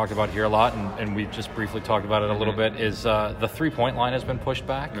has been talked about here a lot, and we just briefly talked about it a little bit, is the 3-point line has been pushed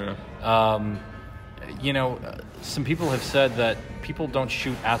back. Yeah. Some people have said that people don't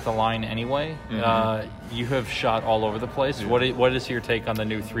shoot at the line anyway. Mm-hmm. You have shot all over the place. Yeah. What is your take on the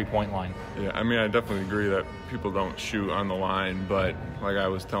new 3-point line? Yeah, I mean, I definitely agree that people don't shoot on the line, but like I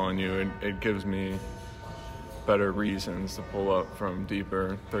was telling you, it gives me better reasons to pull up from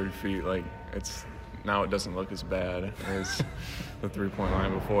deeper, 30 feet. Like, now it doesn't look as bad as the 3-point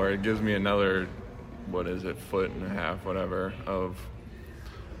line before. It gives me another, foot and a half, whatever, of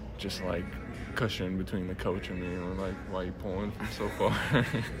just like cushion between the coach and me, and like, why are you pulling from so far?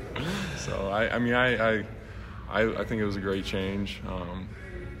 So I think it was a great change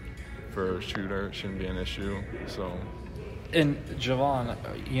for a shooter. It shouldn't be an issue. So. And Javon,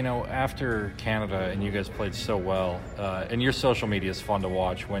 after Canada and you guys played so well, and your social media is fun to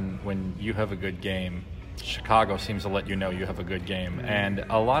watch when you have a good game. Chicago seems to let you know you have a good game. And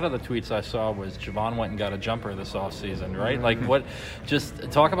a lot of the tweets I saw was Javon went and got a jumper this offseason, right? Like,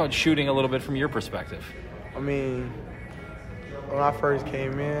 just talk about shooting a little bit from your perspective. I mean, when I first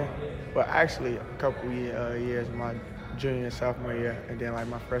came in, but actually a couple years, my junior and sophomore year, and then like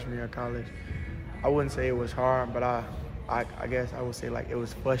my freshman year of college, I wouldn't say it was hard, but I guess I would say like it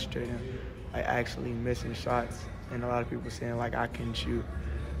was frustrating like actually missing shots, and a lot of people saying like I can shoot.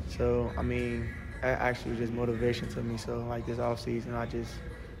 So I mean, that actually was just motivation to me. So like this off season, I just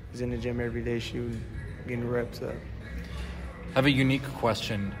was in the gym every day shooting, getting reps up. I have a unique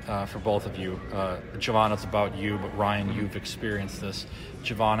question for both of you. Javon, it's about you, but Ryan, you've experienced this.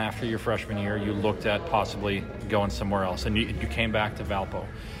 Javon, after your freshman year, you looked at possibly going somewhere else, and you came back to Valpo.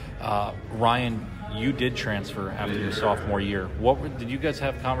 Ryan, you did transfer after your sophomore year. Did you guys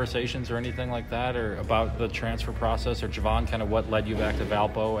have conversations or anything like that, or about the transfer process? Or Javon, kind of what led you back to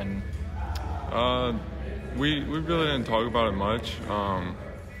Valpo? And we really didn't talk about it much.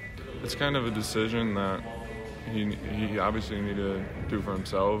 It's kind of a decision that he obviously needed to do for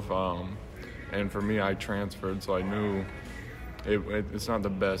himself. And for me, I transferred, so I knew it's not the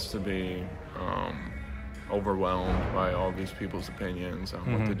best to be overwhelmed by all these people's opinions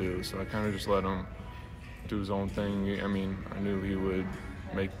on what to do. So I kind of just let him do his own thing. I mean, I knew he would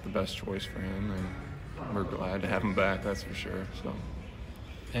make the best choice for him, and we're glad to have him back, that's for sure. So.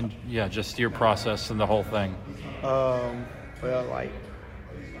 And yeah, just your process and the whole thing. Well, like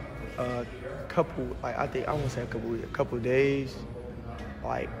a couple of days,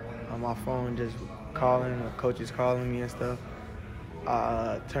 like on my phone, just calling, the coaches calling me and stuff.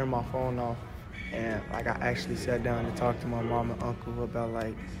 I turned my phone off, and like I actually sat down and talked to my mom and uncle about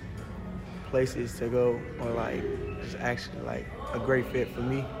like places to go, or like just actually like a great fit for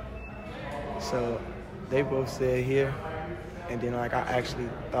me. So they both said here, and then like I actually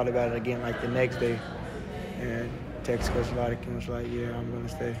thought about it again like the next day, and text Coach Lodikin was like, yeah, I'm gonna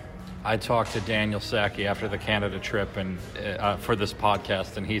stay. I talked to Daniel Sacchi after the Canada trip and for this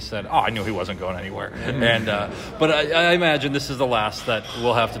podcast, and he said, I knew he wasn't going anywhere. And but I imagine this is the last that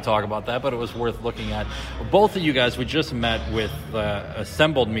we'll have to talk about that, but it was worth looking at. Both of you guys, we just met with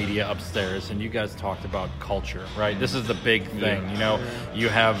assembled media upstairs, and you guys talked about culture, right? This is the big thing. You know, you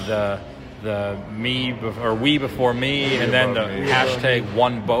have the we before me, and then the hashtag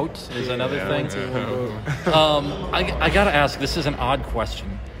one boat is another thing. I got to ask, this is an odd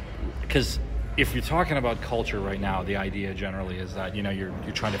question. Because if you're talking about culture right now, the idea generally is that, you know, you're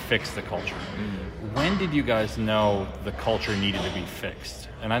trying to fix the culture. When did you guys know the culture needed to be fixed?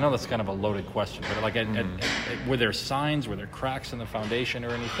 And I know that's kind of a loaded question, but like, were there signs, were there cracks in the foundation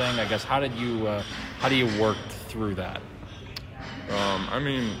or anything? I guess how do you work through that? I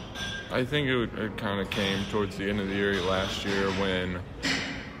mean, I think it kind of came towards the end of the year last year when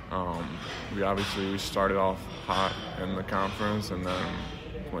we started off hot in the conference and then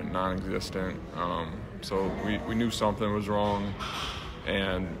went non-existent. So we knew something was wrong,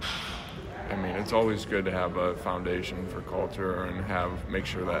 and I mean, it's always good to have a foundation for culture and make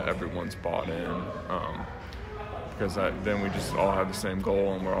sure that everyone's bought in, because then we just all have the same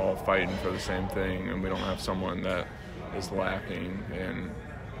goal and we're all fighting for the same thing, and we don't have someone that is lacking, and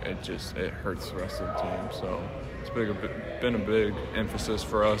it hurts the rest of the team. So it's been a big emphasis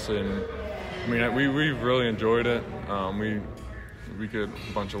for us, and I mean, we really enjoyed it. We get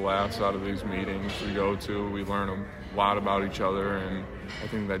a bunch of laughs out of these meetings we go to. We learn a lot about each other, and I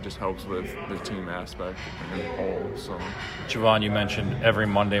think that just helps with the team aspect in the whole. So, Javon, you mentioned every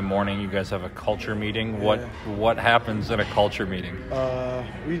Monday morning you guys have a culture meeting. Yeah. What happens in a culture meeting?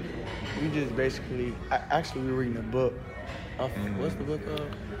 We just basically, we're reading a book. What's the book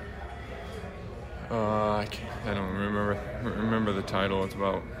called? I don't remember the title. It's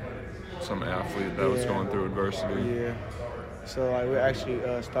about some athlete that was going through adversity. Yeah. So like we actually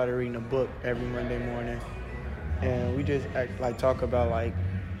started reading a book every Monday morning, and we just talk about like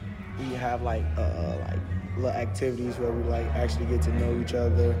we have like little activities where we like actually get to know each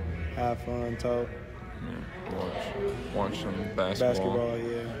other, have fun, talk. Yeah, watch some basketball.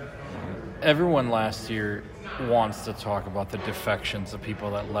 Yeah. Everyone last year wants to talk about the defections, the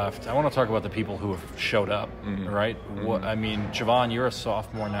people that left. I want to talk about the people who have showed up, right? I mean, Javon, you're a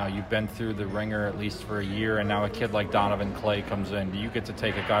sophomore now. You've been through the ringer at least for a year, and now a kid like Donovan Clay comes in. Do you get to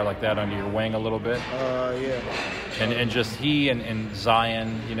take a guy like that under your wing a little bit? Yeah. And just he and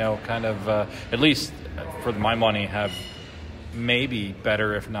Zion, you know, kind of, at least for my money, have maybe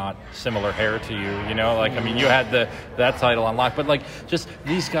better, if not similar hair to you know, like, I mean, you had that title on lock, but like just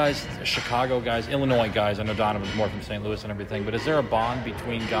these guys, Chicago guys, Illinois guys, I know Donovan's more from St. Louis and everything, but is there a bond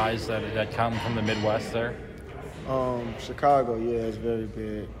between guys that come from the Midwest there? Chicago, yeah, it's very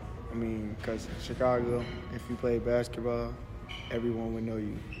big. I mean, because Chicago, if you play basketball, everyone would know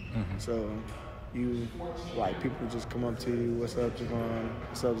you. So you, like, people just come up to you, what's up, Javon,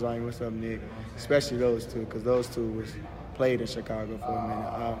 what's up, Zion, what's up, Nick, especially those two, because those two played in Chicago for a minute.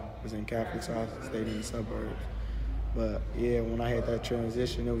 I was in Catholic, so I stayed in the suburbs. But yeah, when I had that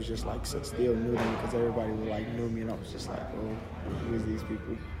transition, it was just like still new to me because everybody knew me, and I was just like, oh, who is these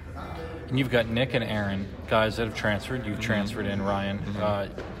people? And you've got Nick and Aaron, guys that have transferred. You've transferred in, Ryan.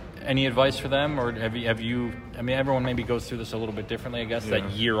 Any advice for them, or have you? I mean, everyone maybe goes through this a little bit differently, I guess. Yeah.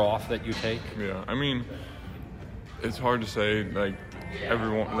 That year off that you take. Yeah, I mean, it's hard to say. Like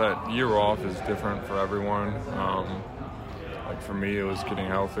everyone, that year off is different for everyone. Like for me, it was getting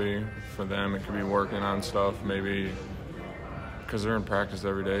healthy. For them, it could be working on stuff. Maybe because they're in practice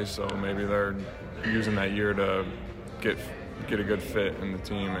every day, so maybe they're using that year to get a good fit in the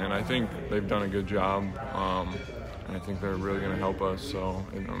team. And I think they've done a good job. And I think they're really going to help us. So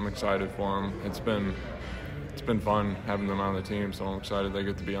I'm excited for them. It's been fun having them on the team. So I'm excited they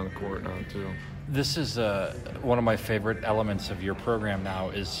get to be on the court now too. This is one of my favorite elements of your program now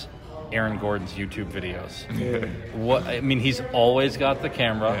is Aaron Gordon's YouTube videos. Yeah. He's always got the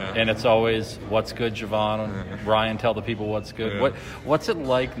camera, Yeah. and it's always "What's good, Javon?" Ryan, tell the people what's good. Yeah. What's it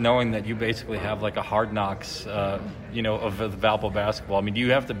like knowing that you basically have like a Hard Knocks, of Valpo basketball? I mean, do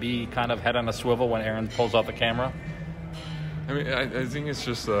you have to be kind of head on a swivel when Aaron pulls out the camera? I mean, I think it's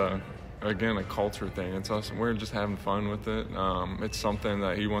just again a culture thing. It's us. We're just having fun with it. It's something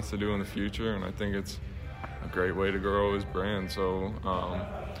that he wants to do in the future, and I think it's a great way to grow his brand. So.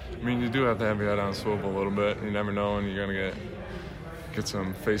 I mean, you do have to have your head on a swivel a little bit. You never know when you're gonna get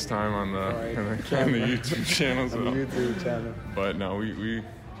some FaceTime on the YouTube channel. So. On the YouTube channel. But no, we've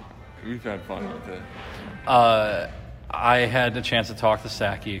had fun with it. I had a chance to talk to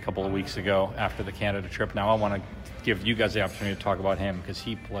Saki a couple of weeks ago after the Canada trip. Now I want to give you guys the opportunity to talk about him because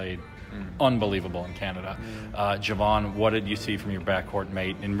he played unbelievable in Canada. Javon, what did you see from your backcourt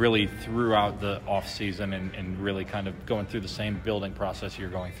mate and really throughout the off season and really kind of going through the same building process you're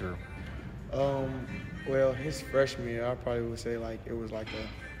going through? Well, his freshman year, I probably would say like it was like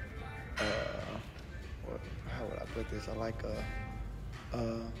how would I put this? I like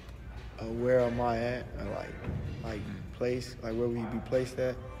where am I at? Like place, like where we be placed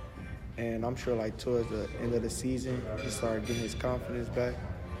at. And I'm sure like towards the end of the season, he started getting his confidence back.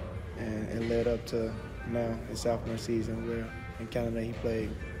 And it led up to now his sophomore season where in Canada he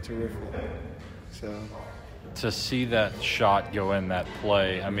played terrific. So to see that shot go in that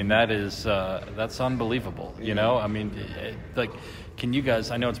play, I mean, that's unbelievable, you know? I mean, can you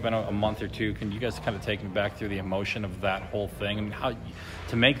guys, I know it's been a month or two, can you guys kind of take me back through the emotion of that whole thing? I mean, how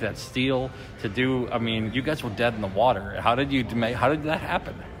to make that steal, I mean, you guys were dead in the water. How did that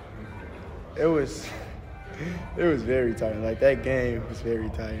happen? It was very tiring. Like, that game was very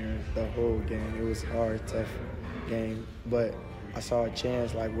tiring. The whole game. It was a hard, tough game. But I saw a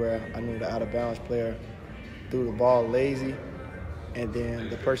chance, like, where I knew the out-of-bounds player threw the ball lazy, and then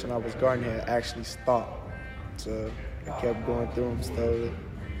the person I was guarding had actually stopped. So I kept going through him, stole it,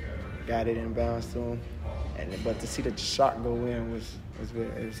 got it in bounds to him. But to see the shot go in was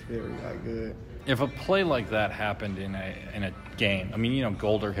very like, good. If a play like that happened in a game, I mean, you know,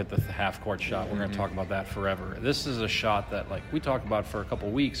 Golder hit the half-court shot. We're going to talk about that forever. This is a shot that, like, we talked about for a couple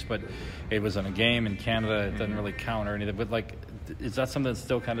of weeks, but it was in a game in Canada. It doesn't really count or anything. But, like, is that something that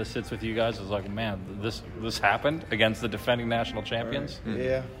still kind of sits with you guys? It's like, man, this happened against the defending national champions? Right.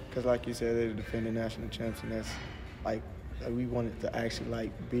 Yeah, because like you said, they're the defending national champions. And that's, like, we wanted to actually,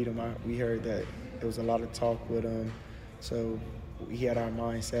 like, beat them out. We heard that there was a lot of talk with them. So we had our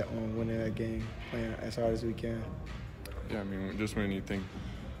mindset on winning that game, playing as hard as we can. Yeah, I mean, just when you think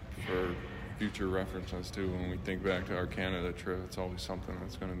for future references too, when we think back to our Canada trip, it's always something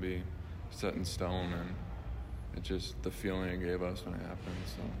that's going to be set in stone, and it's just the feeling it gave us when it happened.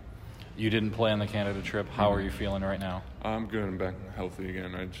 So you didn't play on the Canada trip. How are you feeling right now? I'm good and back healthy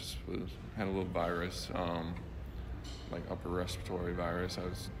again. I just had a little virus, like upper respiratory virus. I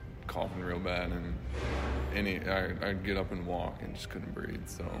was coughing real bad, and I'd get up and walk and just couldn't breathe.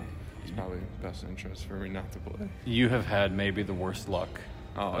 So it's probably best interest for me not to play. You have had maybe the worst luck.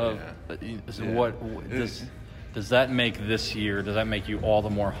 Oh yeah. So what does that make this year? Does that make you all the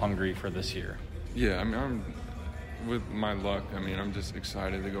more hungry for this year? Yeah, I mean, with my luck, I mean, I'm just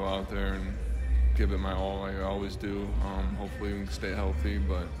excited to go out there and give it my all, like I always do. Hopefully we can stay healthy,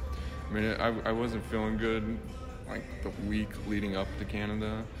 but I mean, I wasn't feeling good like the week leading up to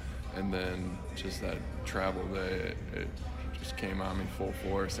Canada. And then just that travel day, it just came on me full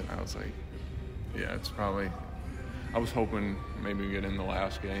force, and I was like, yeah, it's probably – I was hoping maybe we get in the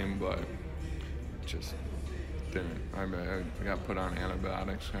last game, but just didn't. I got put on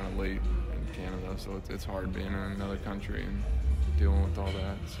antibiotics kind of late in Canada, so it's hard being in another country and dealing with all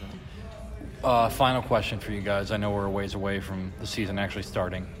that. So. Final question for you guys. I know we're a ways away from the season actually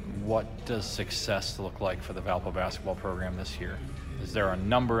starting. What does success look like for the Valpo basketball program this year? Is there a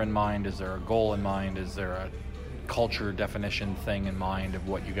number in mind? Is there a goal in mind? Is there a culture definition thing in mind of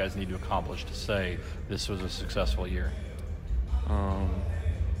what you guys need to accomplish to say this was a successful year?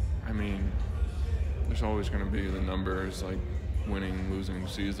 I mean, there's always going to be the numbers, like winning, losing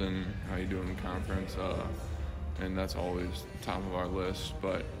season, how you doing in conference, and that's always top of our list.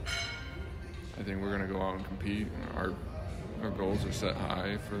 But I think we're going to go out and compete. Our goals are set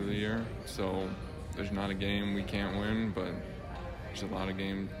high for the year, so there's not a game we can't win, but there's not a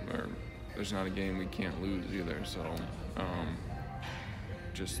game we can't lose either. So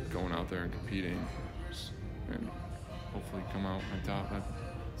just going out there and competing and hopefully come out on top.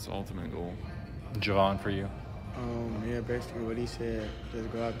 That's the ultimate goal. Javon, for you? Yeah, basically what he said,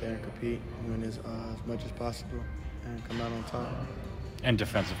 just go out there and compete, win as much as possible, and come out on top. And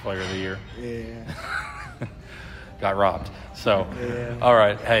Defensive Player of the Year. Yeah. Got robbed. So, Yeah. All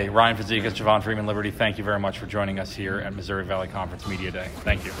right. Hey, Ryan Fazekas, Javon Freeman Liberty, thank you very much for joining us here at Missouri Valley Conference Media Day.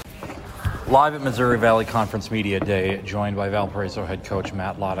 Thank you. Live at Missouri Valley Conference Media Day, joined by Valparaiso head coach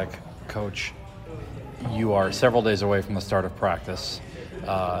Matt Loddick. Coach, you are several days away from the start of practice.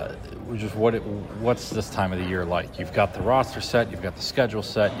 What's this time of the year like? You've got the roster set, you've got the schedule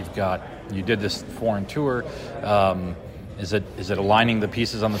set, you did this foreign tour. Is it aligning the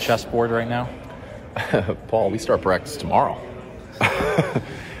pieces on the chessboard right now? Paul, we start practice tomorrow.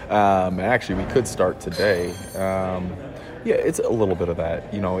 Actually, we could start today. Yeah, it's a little bit of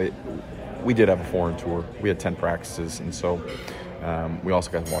that. We did have a foreign tour. We had 10 practices, and so we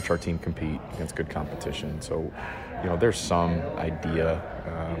also got to watch our team compete against good competition. So, there's some idea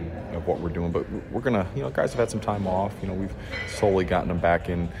of what we're doing, but we're going to, guys have had some time off. We've slowly gotten them back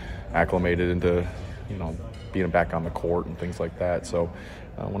acclimated into, being back on the court and things like that. So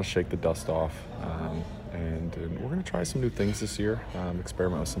I want to shake the dust off. And we're going to try some new things this year,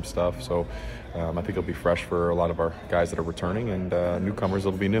 experiment with some stuff. So I think it'll be fresh for a lot of our guys that are returning, and newcomers,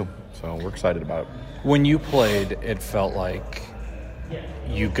 it'll be new. So we're excited about it. When you played, it felt like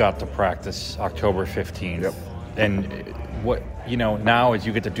you got to practice October 15th. Yep. And now as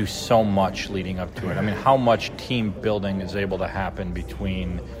you get to do so much leading up to it, I mean, how much team building is able to happen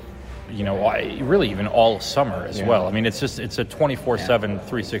between, really even all summer as well. I mean, it's a 24/7,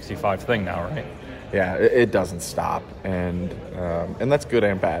 365 thing now, right? Yeah, it doesn't stop, and that's good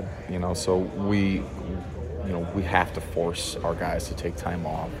and bad. So we have to force our guys to take time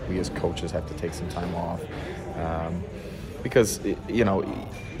off. We as coaches have to take some time off, because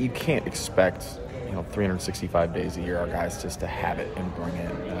you can't expect 365 days a year our guys just to have it and bring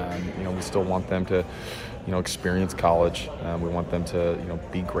it. We still want them to experience college. We want them to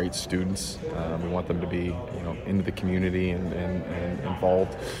be great students. We want them to be into the community and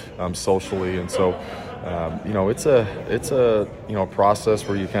involved socially. And so it's a process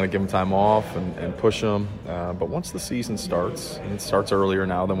where you kind of give them time off and push them. But once the season starts, and it starts earlier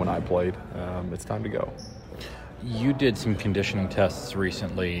now than when I played, it's time to go. You did some conditioning tests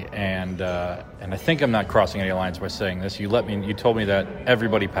recently, and I think I'm not crossing any lines by saying this. You told me that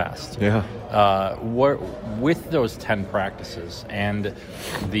everybody passed. Yeah. With those 10 practices and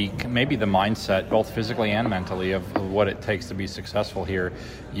maybe the mindset, both physically and mentally, of what it takes to be successful here,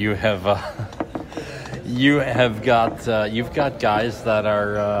 you've got guys that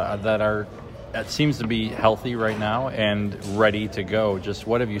are. It seems to be healthy right now and ready to go. Just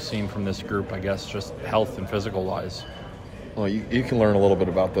what have you seen from this group, I guess, just health and physical-wise? Well, you can learn a little bit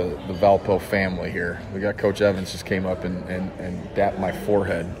about the Valpo family here. We got Coach Evans just came up and dapped my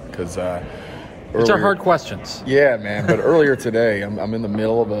forehead because These are hard questions. Yeah, man. But earlier today, I'm in the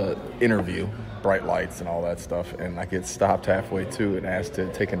middle of an interview, bright lights and all that stuff, and I get stopped halfway too and asked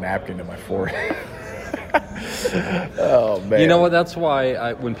to take a napkin to my forehead. Oh, man. You know what? That's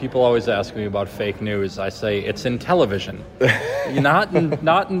why when people always ask me about fake news, I say it's in television, not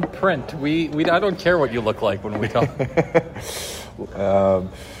in print. I don't care what you look like when we talk.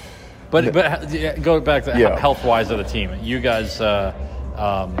 But go back to health-wise of the team. You guys,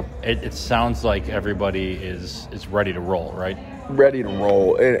 it sounds like everybody is ready to roll, right? Ready to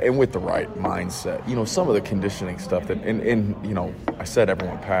roll, and with the right mindset. Some of the conditioning stuff and I said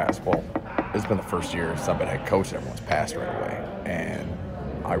everyone passed. Well, it's been the first year since I've been head coach and everyone's passed right away, and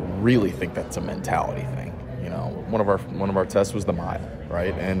I really think that's a mentality thing. One of our tests was the mile,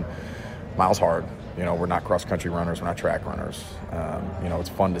 right? And mile's hard. We're not cross-country runners. We're not track runners. It's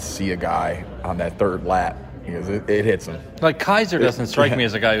fun to see a guy on that third lap because it hits him. Like Kaiser doesn't strike me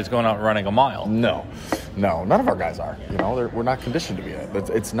as a guy who's going out and running a mile. No, none of our guys are. We're not conditioned to be that. But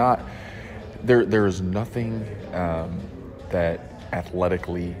it's not. There is nothing that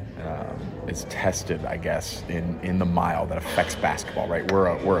athletically is tested, I guess, in the mile that affects basketball. Right?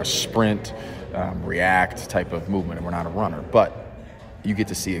 We're a sprint, react type of movement, and we're not a runner. But you get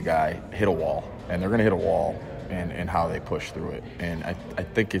to see a guy hit a wall, and they're going to hit a wall, and how they push through it. And I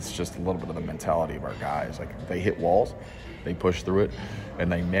think it's just a little bit of the mentality of our guys. Like, they hit walls, they push through it,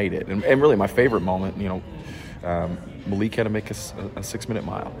 and they made it. And really, my favorite moment, Malik had to make a 6-minute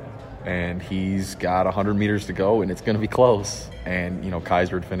mile. And he's got 100 meters to go, and it's going to be close. And,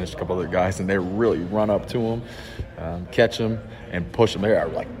 Kaiser had finished, a couple other guys, and they really run up to him, catch him, and push him. They are,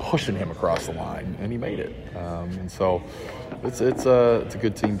 like, pushing him across the line, and he made it. And so it's a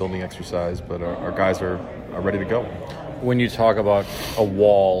good team-building exercise, but our guys are ready to go. When you talk about a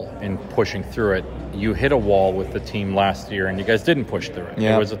wall and pushing through it, you hit a wall with the team last year, and you guys didn't push through it.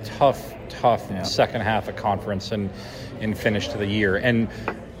 Yeah. It was a tough second half of conference and finish to the year. And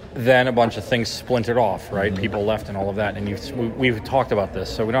then a bunch of things splintered off, right? Mm-hmm. People left and all of that. And we've talked about this,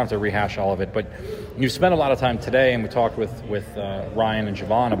 so we don't have to rehash all of it. But you've spent a lot of time today, and we talked with Ryan and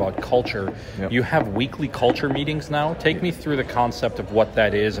Javon about culture. Yep. You have weekly culture meetings now. Take me through the concept of what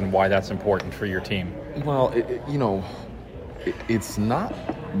that is and why that's important for your team. Well, it's not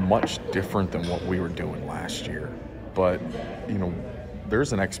much different than what we were doing last year. But,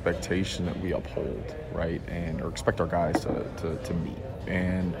 there's an expectation that we uphold, right? Or expect our guys to meet.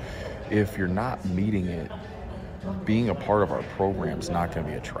 And if you're not meeting it, being a part of our program is not going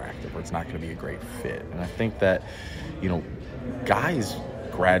to be attractive, or it's not going to be a great fit. And I think that, guys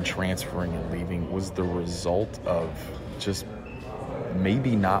grad transferring and leaving was the result of just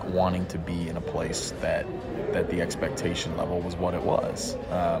maybe not wanting to be in a place that the expectation level was what it was.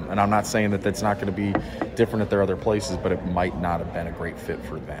 And I'm not saying that that's not going to be different at their other places, but it might not have been a great fit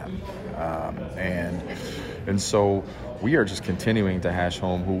for them. And so we are just continuing to hash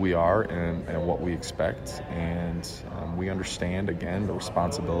home who we are and what we expect. And we understand, again, the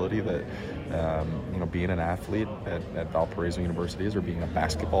responsibility that, being an athlete at Valparaiso University is, or being a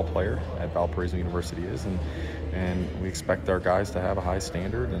basketball player at Valparaiso University is. And we expect our guys to have a high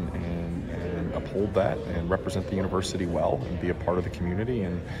standard and uphold that and represent the university well and be a part of the community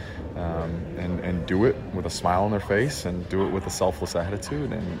and do it with a smile on their face and do it with a selfless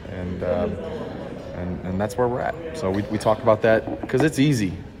attitude. And that's where we're at. So we talk about that because it's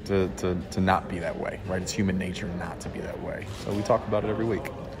easy to not be that way, right? It's human nature not to be that way. So we talk about it every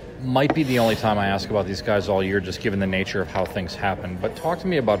week. Might be the only time I ask about these guys all year, just given the nature of how things happen. But talk to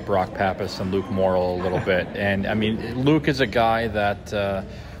me about Brock Pappas and Luke Morrill a little bit. And, Luke is a guy that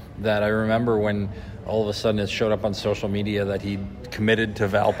I remember when all of a sudden it showed up on social media that he committed to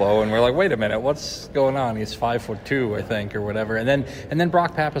Valpo, and we're like, wait a minute, what's going on? He's 5'2", I think, or whatever. And then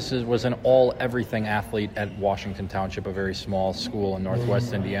Brock Pappas was an all-everything athlete at Washington Township, a very small school in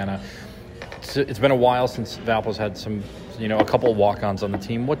Northwest Indiana. It's been a while since Valpo's had some, a couple of walk-ons on the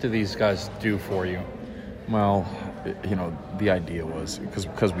team. What do these guys do for you? Well, the idea was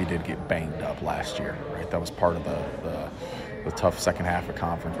because we did get banged up last year, right? That was part of the tough second half of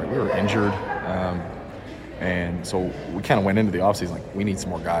conference, right? We were injured, and so we kind of went into the offseason like, we need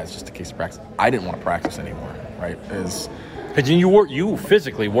some more guys just in case of practice. I didn't want to practice anymore, right? Because you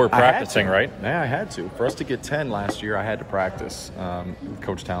physically were practicing, right? Yeah, I had to. For us to get 10 last year, I had to practice with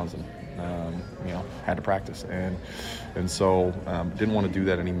Coach Townsend. Had to practice, and so didn't want to do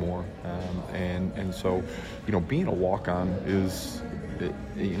that anymore. And so, being a walk-on is,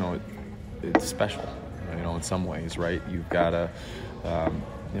 it's special, in some ways, right? You've got to,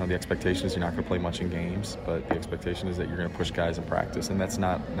 the expectation is you're not going to play much in games, but the expectation is that you're going to push guys in practice, and that's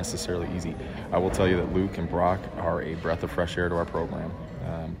not necessarily easy. I will tell you that Luke and Brock are a breath of fresh air to our program.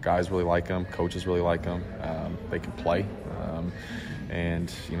 Guys really like them. Coaches really like them. They can play.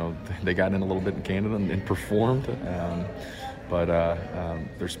 And, they got in a little bit in Canada and performed. But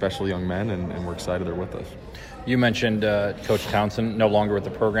they're special young men, and we're excited they're with us. You mentioned Coach Townsend, no longer with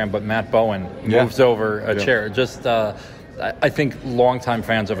the program, but Matt Bowen moves over a chair. Just, I think longtime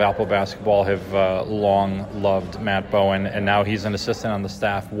fans of Valpo basketball have long loved Matt Bowen, and now he's an assistant on the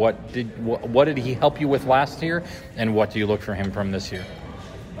staff. What did he help you with last year, and what do you look for him from this year?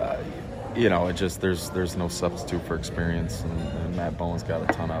 It just there's no substitute for experience, and Matt Bowen's got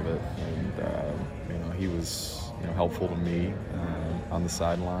a ton of it, and he was helpful to me on the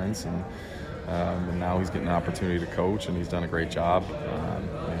sidelines, and now he's getting an opportunity to coach, and he's done a great job.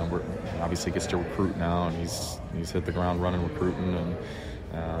 We're obviously gets to recruit now, and he's hit the ground running recruiting, and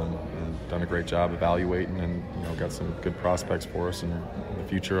done a great job evaluating, and got some good prospects for us in the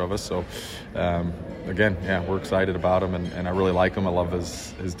future of us. So again, we're excited about him, and I really like him. I love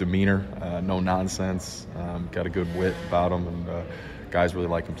his demeanor, no nonsense, got a good wit about him, and guys really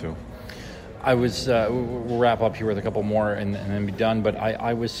like him too. I was we'll wrap up here with a couple more and then be done, but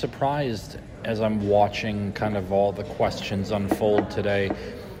I was surprised as I'm watching kind of all the questions unfold today.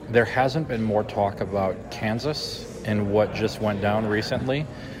 There hasn't been more talk about Kansas and what just went down recently.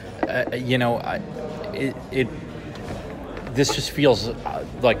 this just feels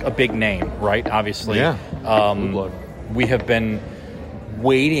like a big name, right? Obviously, Yeah. We have been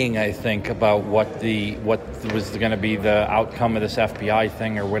waiting, I think, about what was going to be the outcome of this FBI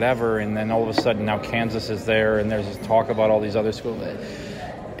thing or whatever, and then all of a sudden now Kansas is there, and there's this talk about all these other schools.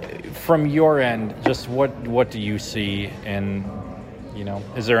 From your end, just what do you see, and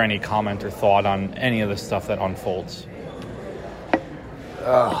is there any comment or thought on any of the stuff that unfolds?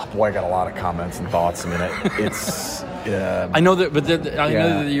 Boy, I got a lot of comments and thoughts. I mean, it's. I know that, but I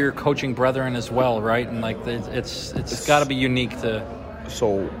know that you're coaching brethren as well, right? And like, it's got to be unique to.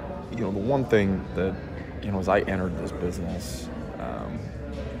 So, the one thing that, as I entered this business,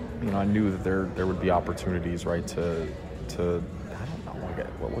 I knew that there would be opportunities, right, to I don't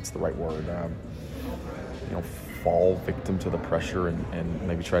know, what's the right word, fall victim to the pressure and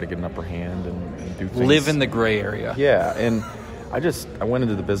maybe try to get an upper hand and do things. Live in the gray area. Yeah, and I went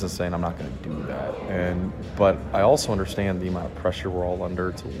into the business saying I'm not going to do that, but I also understand the amount of pressure we're all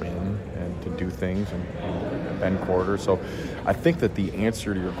under to win and to do things and bend quarters. So I think that the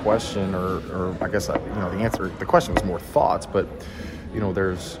answer to your question, or I guess the question was more thoughts, but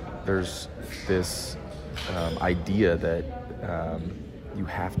there's this idea that you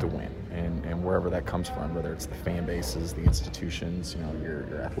have to win, and wherever that comes from, whether it's the fan bases, the institutions, your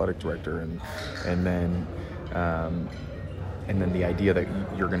athletic director, and then the idea that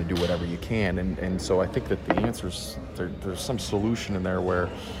you're going to do whatever you can. And so I think that the answer's, there's some solution in there where,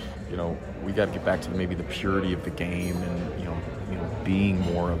 we got to get back to maybe the purity of the game and, being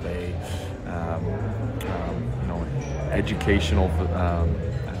more of a, educational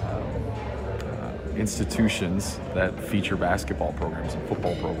institutions that feature basketball programs and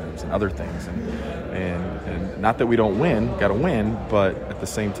football programs and other things. And not that we don't win, got to win, but at the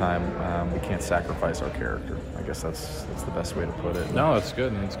same time, we can't sacrifice our character. I guess that's the best way to put it. No, it's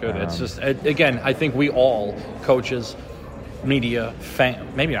good. It's good. It's just, again, I think we all, coaches, media,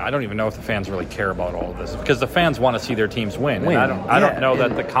 maybe I don't even know if the fans really care about all of this, because the fans want to see their teams win. And I don't know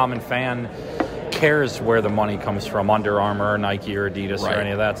that the common fan cares where the money comes from, Under Armour or Nike or Adidas or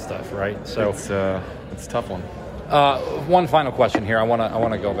any of that stuff, right? So it's a tough one. One final question here. I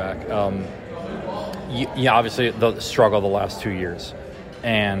want to go back. Obviously the struggle the last 2 years,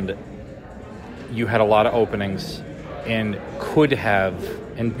 and you had a lot of openings, and could have,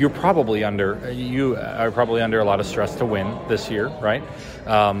 and you are probably under a lot of stress to win this year, right?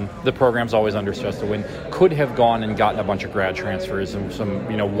 The program's always under stress to win. Could have gone and gotten a bunch of grad transfers and some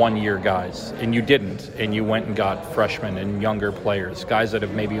 1-year guys, and you didn't, and you went and got freshmen and younger players, guys that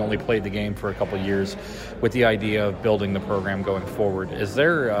have maybe only played the game for a couple of years, with the idea of building the program going forward.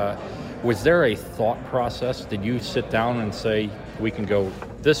 Was there a thought process? Did you sit down and say, we can go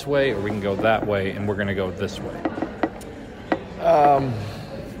this way or we can go that way, and we're going to go this way?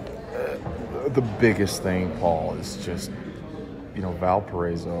 The biggest thing, Paul, is just,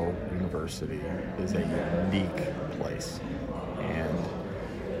 Valparaiso University is a unique place, and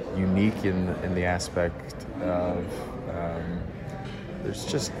unique in the aspect of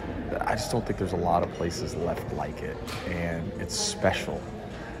I just don't think there's a lot of places left like it, and it's special,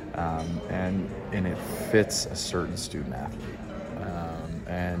 and it fits a certain student athlete,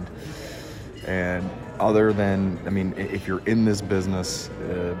 and other than, if you're in this business,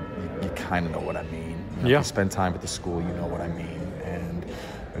 you kind of know what I mean. If you spend time at the school, you know what I mean.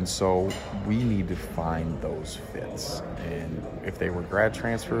 And so we need to find those fits. And if they were grad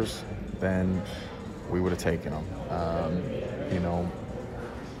transfers, then we would have taken them.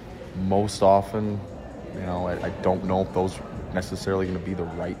 Most often, I don't know if those are necessarily going to be the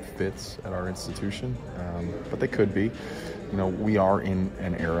right fits at our institution, but they could be. We are in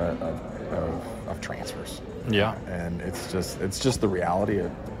an era of transfers. Yeah. And it's just the reality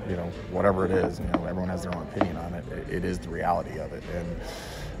of, whatever it is, everyone has their own opinion on it. It is the reality of it. And,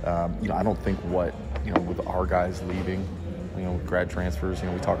 I don't think with our guys leaving, grad transfers,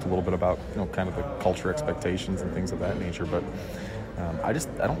 we talked a little bit about, kind of the culture expectations and things of that nature, but I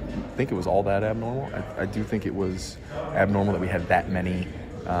don't think it was all that abnormal. I do think it was abnormal that we had that many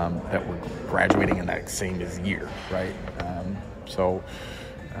that were graduating in that same year, right?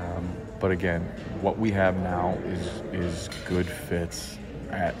 But again, what we have now is good fits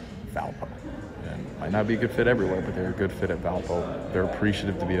at Valpo. And might not be a good fit everywhere, but they're a good fit at Valpo. They're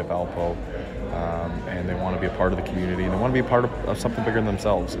appreciative to be at Valpo, and they want to be a part of the community, and they want to be a part of something bigger than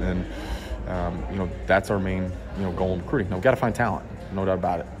themselves. And that's our main goal in recruiting. Now, we've got to find talent, no doubt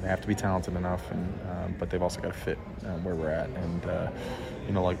about it. They have to be talented enough, and but they've also got to fit where we're at. And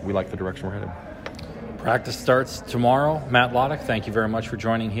we like the direction we're headed. Practice starts tomorrow. Matt Lottich, thank you very much for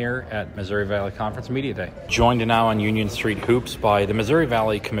joining here at Missouri Valley Conference Media Day. Joined now on Union Street Hoops by the Missouri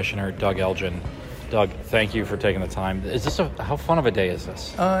Valley Commissioner, Doug Elgin. Doug, thank you for taking the time. Is this how fun of a day is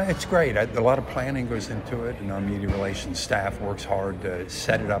this? It's great. A lot of planning goes into it, and our media relations staff works hard to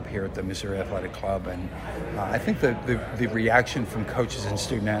set it up here at the Missouri Athletic Club. And I think the reaction from coaches and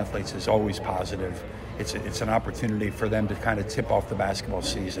student athletes is always positive. It's an opportunity for them to kind of tip off the basketball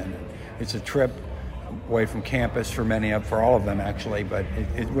season. It's a trip away from campus for for all of them actually, but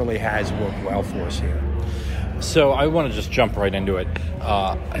it really has worked well for us here. So I want to just jump right into it.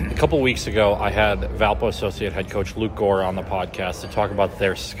 A couple weeks ago, I had Valpo Associate Head Coach Luke Gore on the podcast to talk about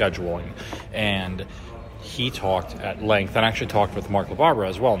their scheduling. And he talked at length, and actually talked with Mark LaBarbera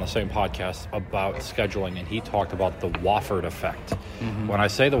as well on the same podcast about scheduling, and he talked about the Wofford effect. Mm-hmm. When I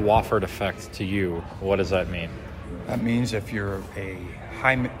say the Wofford effect to you, what does that mean? That means if you're a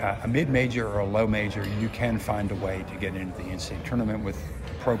mid-major or a low major, you can find a way to get into the NCAA tournament with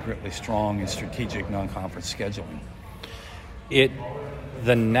appropriately strong and strategic non-conference scheduling.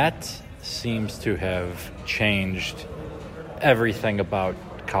 The net seems to have changed everything about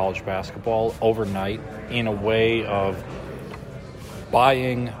college basketball overnight in a way of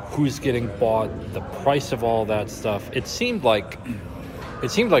buying, who's getting bought, the price of all that stuff. It seemed like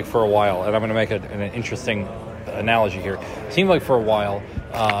for a while, and I'm going to make an interesting analogy here. It seemed like for a while,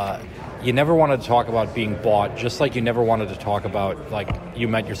 you never wanted to talk about being bought, just like you never wanted to talk about, like, you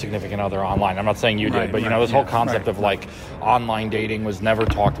met your significant other online. I'm not saying you did, but, this whole concept of, like, online dating was never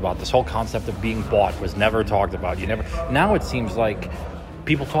talked about. This whole concept of being bought was never talked about. Now it seems like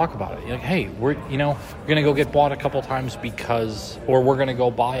people talk about it. You're like, hey, we're going to go get bought a couple times or we're going to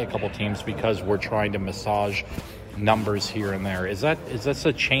go buy a couple teams because we're trying to massage numbers here and there. Is that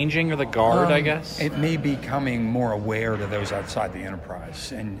a changing of the guard, I guess? It may be becoming more aware to those outside the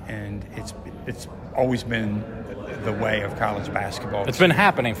enterprise, and it's always been the way of college basketball. It's been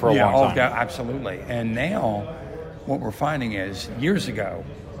happening for a long time. Absolutely. And now what we're finding is, years ago,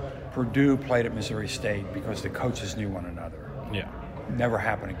 Purdue played at Missouri State because the coaches knew one another. Yeah. Never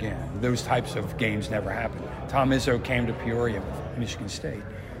happened again. Those types of games never happened. Tom Izzo came to Peoria with Michigan State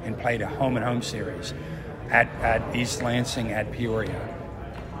and played a home-and-home series at East Lansing, at Peoria.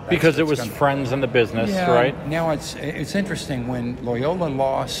 Because it was friends in the business, right? Now it's interesting, when Loyola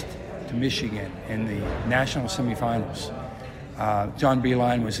lost to Michigan in the national semifinals, John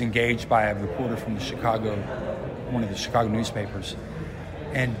Beilein was engaged by a reporter from one of the Chicago newspapers,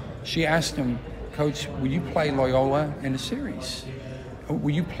 and she asked him, Coach, will you play Loyola in the series?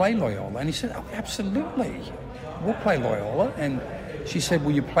 Will you play Loyola? And he said, oh, absolutely. We'll play Loyola. And she said,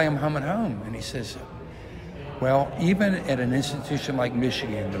 will you play them home and home? And he says, well, even at an institution like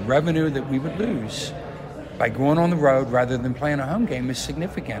Michigan, the revenue that we would lose by going on the road rather than playing a home game is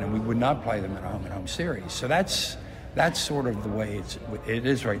significant, and we would not play them in a home and home series. So that's sort of the way it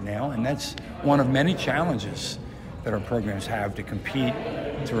is right now, and that's one of many challenges that our programs have to compete,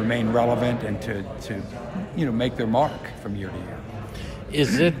 to remain relevant, and to make their mark from year to year.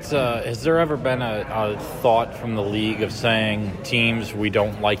 Has there ever been a thought from the league of saying, teams, we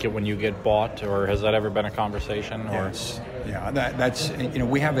don't like it when you get bought, or has that ever been a conversation? Or? Yes. Yeah, that's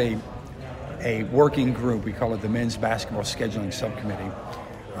we have a working group. We call it the Men's Basketball Scheduling Subcommittee.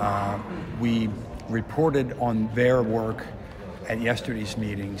 We reported on their work at yesterday's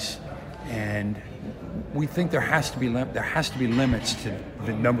meetings, and we think there has to be limits to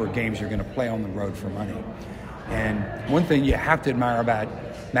the number of games you're going to play on the road for money. And one thing you have to admire about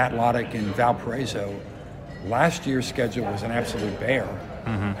Matt Loddick and Valparaiso, last year's schedule was an absolute bear.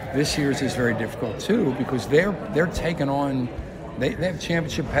 Mm-hmm. This year's is very difficult too, because they're taking on, they have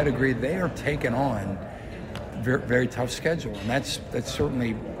championship pedigree. They are taking on very, very tough schedule, and that's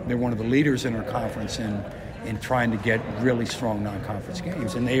certainly, they're one of the leaders in our conference in trying to get really strong non-conference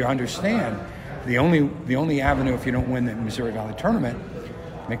games, and they understand the only avenue, if you don't win the Missouri Valley tournament,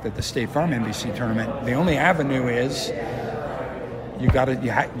 make that the State Farm NBC tournament, the only avenue is you got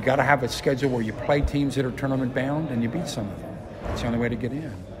to have a schedule where you play teams that are tournament bound and you beat some of them. That's the only way to get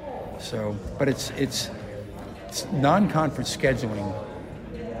in. So, but it's non-conference scheduling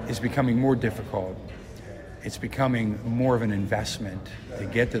is becoming more difficult. It's becoming more of an investment to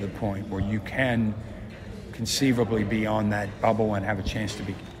get to the point where you can conceivably be on that bubble and have a chance to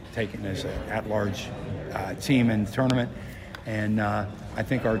be taken as an at-large team in the tournament. And I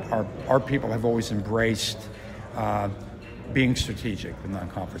think our people have always embraced being strategic with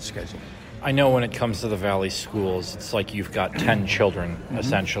non-conference schedule. I know when it comes to the Valley schools, it's like you've got 10 children, mm-hmm.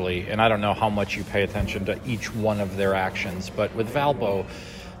 essentially, and I don't know how much you pay attention to each one of their actions, but with Valpo,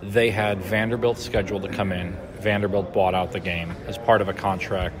 they had Vanderbilt scheduled to come in. Vanderbilt bought out the game as part of a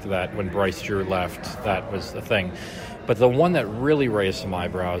contract that when Bryce Drew left, that was the thing. But the one that really raised some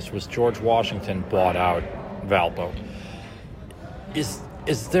eyebrows was George Washington bought out Valpo.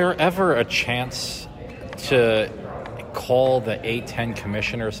 Is there ever a chance to call the A10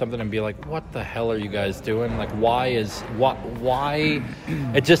 commissioner or something and be like, what the hell are you guys doing? Like, why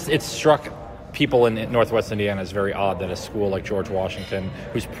it struck people in Northwest Indiana as very odd that a school like George Washington,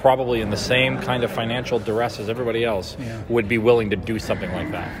 who's probably in the same kind of financial duress as everybody else, would be willing to do something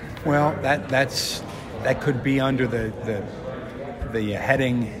like that. Well, that could be under the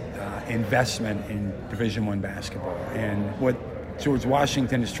heading investment in Division I basketball. And what George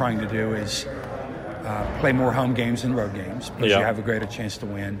Washington is trying to do is play more home games than road games because you have a greater chance to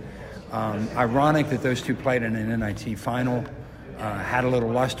win. Ironic that those two played in an NIT final. Had a little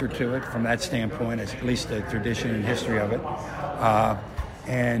luster to it from that standpoint, at least the tradition and history of it.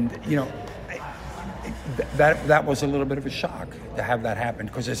 That was a little bit of a shock to have that happen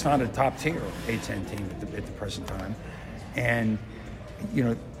because it's not a top tier A10 team at the present time. And,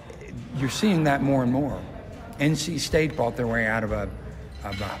 you're seeing that more and more. NC State bought their way out of a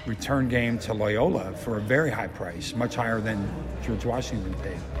return game to Loyola for a very high price, much higher than George Washington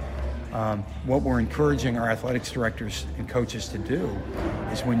paid. What we're encouraging our athletics directors and coaches to do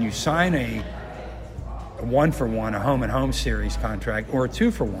is when you sign a 1-for-1, a home and home series contract, or a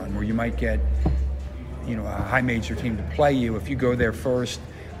 2-for-1, where you might get, a high major team to play you. If you go there first,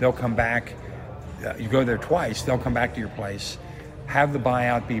 they'll come back. You go there twice, they'll come back to your place. Have the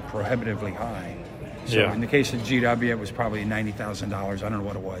buyout be prohibitively high. So in the case of GW, it was probably $90,000. I don't know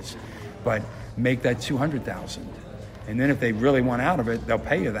what it was, but make that $200,000. And then if they really want out of it, they'll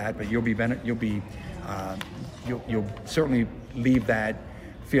pay you that, but you'll certainly leave that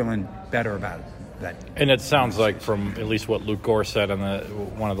feeling better about it. And it sounds like, from at least what Luke Gore said on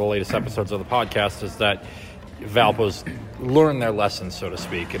one of the latest episodes of the podcast, is that Valpo's learned their lesson, so to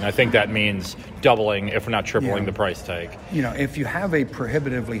speak. And I think that means doubling, if not tripling, the price tag. If you have a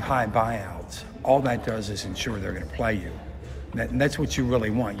prohibitively high buyout, all that does is ensure they're going to play you. And that's what you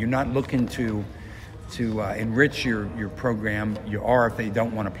really want. You're not looking to enrich your program. You are if they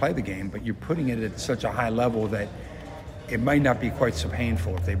don't want to play the game, but you're putting it at such a high level that it might not be quite so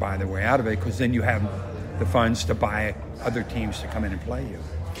painful if they buy their way out of it, because then you have the funds to buy other teams to come in and play you.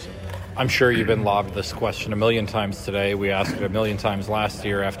 I'm sure you've been lobbed this question a million times today. We asked it a million times last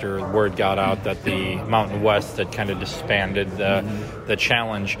year after word got out that the Mountain West had kind of disbanded the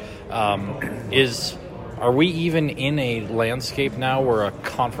challenge. Are we even in a landscape now where a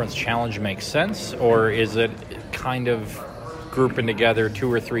conference challenge makes sense, or is it kind of grouping together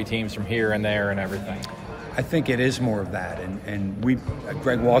 2 or 3 teams from here and there and everything? I think it is more of that, and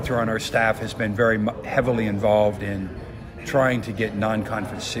Greg Walter on our staff has been very heavily involved in trying to get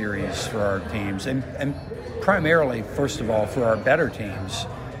non-conference series for our teams, and primarily, first of all, for our better teams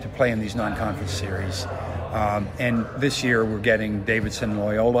to play in these non-conference series. And this year we're getting Davidson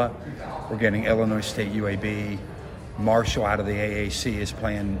Loyola, we're getting Illinois State UAB, Marshall out of the AAC is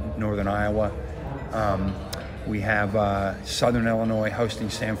playing Northern Iowa. We have Southern Illinois hosting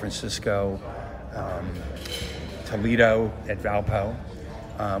San Francisco, Toledo at Valpo.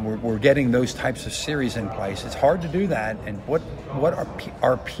 We're getting those types of series in place. It's hard to do that, and what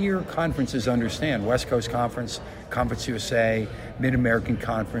our peer conferences understand, West Coast Conference, Conference USA, Mid-American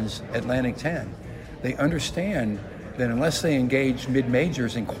Conference, Atlantic 10, they understand that unless they engage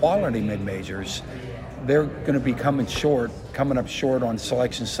mid-majors and quality mid-majors, they're going to be coming up short on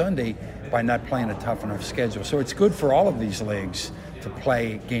Selection Sunday by not playing a tough enough schedule. So it's good for all of these leagues to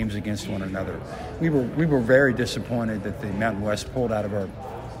play games against one another. We were very disappointed that the Mountain West pulled out of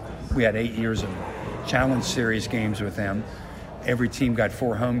we had 8 years of Challenge Series games with them. Every team got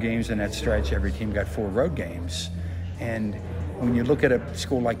 4 home games in that stretch. Every team got 4 road games. And when you look at a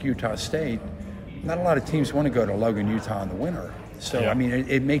school like Utah State, not a lot of teams want to go to Logan, Utah in the winter. So, I mean,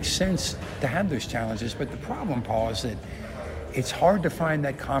 it makes sense to have those challenges. But the problem, Paul, is that it's hard to find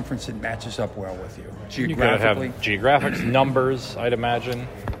that conference that matches up well with you. Geographically. You got to have geographics, numbers, I'd imagine.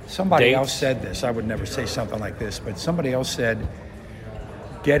 Somebody else said this. I would never say something like this, but somebody else said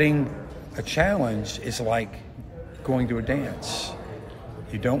getting a challenge is like going to a dance.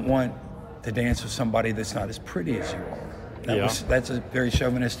 You don't want to dance with somebody that's not as pretty as you are. That's a very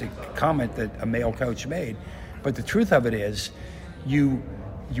chauvinistic comment that a male coach made. But the truth of it is, you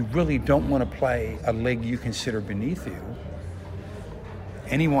really don't want to play a league you consider beneath you.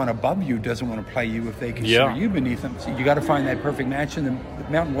 Anyone above you doesn't want to play you if they consider you beneath them. So you got to find that perfect match. And the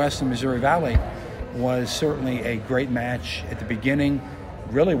Mountain West and Missouri Valley was certainly a great match at the beginning,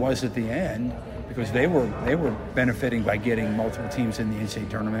 really was at the end, because they were benefiting by getting multiple teams in the NCAA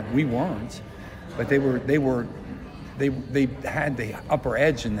tournament. We weren't, but they they had the upper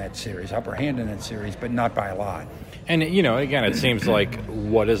hand in that series, but not by a lot. And, again, it seems like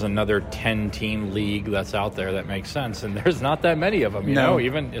what is another 10-team league that's out there that makes sense? And there's not that many of them,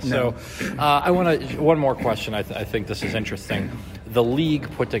 even. No. So I want to, one more question. I think this is interesting. The league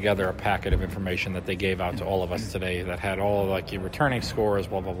put together a packet of information that they gave out to all of us today that had all like your returning scores,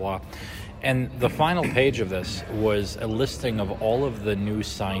 blah, blah, blah. And the final page of this was a listing of all of the new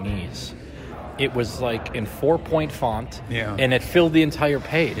signees. It was like in 4-point font, and it filled the entire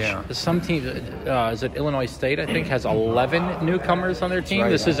page. Yeah. Some teams, is it Illinois State, I think, has 11 newcomers on their team. Right.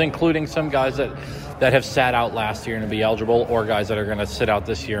 This is including some guys that have sat out last year and will be eligible, or guys that are going to sit out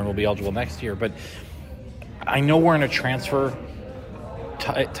this year and will be eligible next year. But I know we're in a transfer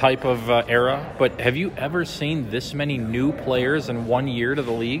type of era, but have you ever seen this many new players in 1 year to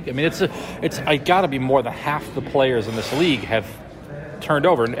the league? I mean, it's got to be more than half the players in this league have turned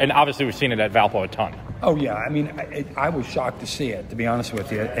over, and obviously we've seen it at Valpo a ton. Oh yeah, I mean, I was shocked to see it, to be honest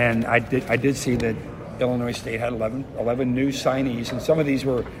with you, and I did see that Illinois State had 11 new signees, and some of these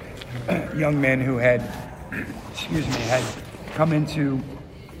were young men who had come into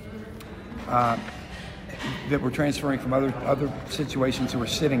that were transferring from other situations who were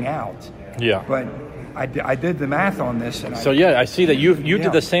sitting out. Yeah, but I did the math on this, and I see that you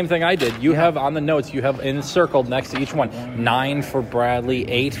did the same thing I did. You have on the notes, you have encircled next to each one 9 for Bradley,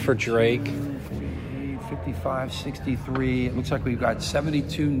 8 for Drake. 55, 63. It looks like we've got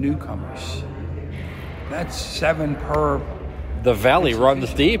 72 newcomers. That's 7 per. The Valley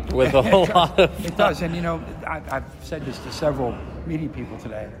runs deep with a whole lot of. It does, and I've said this to several media people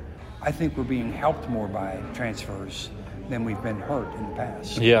today. I think we're being helped more by transfers than we've been hurt in the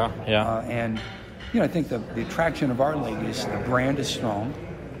past. Yeah. And I think the attraction of our league is the brand is strong.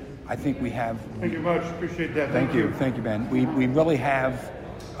 I think we have. Thank you much. Appreciate that. Thank you, Ben. We really have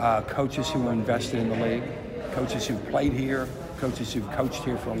coaches who are invested in the league, coaches who've played here, coaches who've coached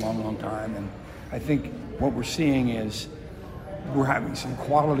here for a long, long time. And I think what we're seeing is we're having some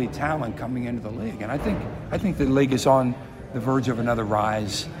quality talent coming into the league. And I think the league is on the verge of another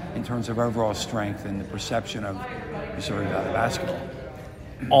rise in terms of overall strength and the perception of Missouri Valley basketball.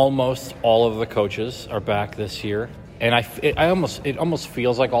 Almost all of the coaches are back this year, and it almost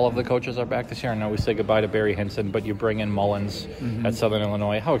feels like all of the coaches are back this year. I know we say goodbye to Barry Hinson, but you bring in Mullins at Southern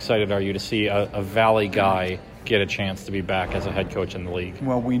Illinois. How excited are you to see a Valley guy get a chance to be back as a head coach in the league?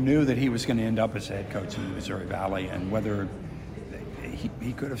 Well, we knew that he was going to end up as a head coach in the Missouri Valley, and whether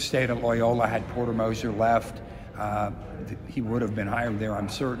he could have stayed at Loyola had Porter Moser left, he would have been hired there, I'm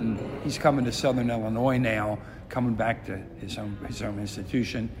certain. He's coming to Southern Illinois now, coming back to his own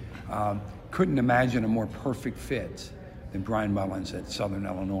institution. Couldn't imagine a more perfect fit than Brian Mullins at Southern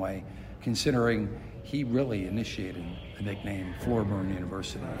Illinois, considering he really initiated the nickname Floorburn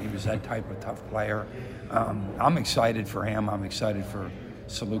University. He was that type of tough player. I'm excited for him. I'm excited for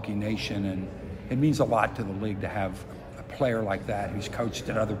Saluki Nation, and it means a lot to the league to have a player like that who's coached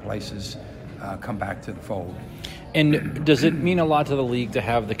at other places come back to the fold. And does it mean a lot to the league to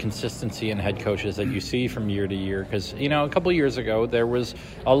have the consistency in head coaches that you see from year to year? Because a couple of years ago there was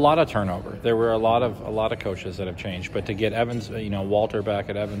a lot of turnover. There were a lot of coaches that have changed. But to get Evans, Walter back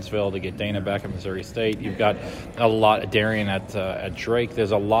at Evansville, to get Dana back at Missouri State, you've got a lot. Darian at Drake.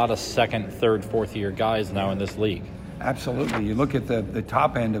 There's a lot of second, third, fourth year guys now in this league. Absolutely. You look at the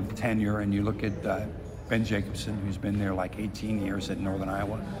top end of tenure, and you look at Ben Jacobson, who's been there like 18 years at Northern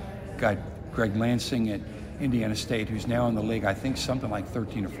Iowa. Got Greg Lansing at Indiana State, who's now in the league, I think something like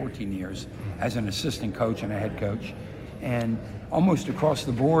 13 or 14 years as an assistant coach and a head coach. And almost across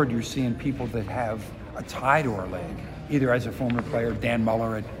the board, you're seeing people that have a tie to our league, either as a former player, Dan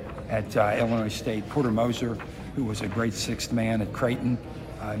Muller at Illinois State, Porter Moser, who was a great sixth man at Creighton,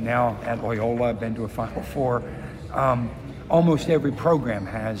 now at Loyola, been to a Final Four. Almost every program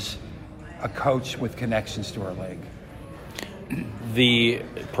has a coach with connections to our league. The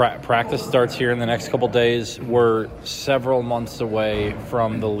practice starts here in the next couple days. We're several months away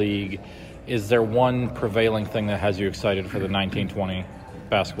from the league. Is there one prevailing thing that has you excited for the 1920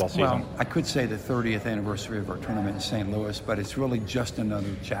 basketball season? Well, I could say the 30th anniversary of our tournament in St. Louis, but it's really just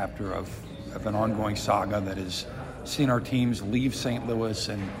another chapter of an ongoing saga that has seen our teams leave St. Louis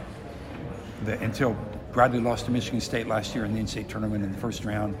until Bradley lost to Michigan State last year in the NCAA tournament in the first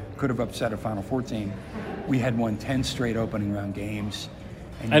round, could have upset a Final Four team. We had won 10 straight opening round games.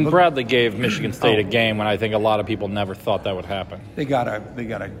 And Bradley gave Michigan State a game when I think a lot of people never thought that would happen. They got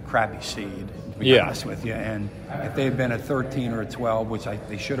a crappy seed, to be honest with you. And if they had been a 13 or a 12, which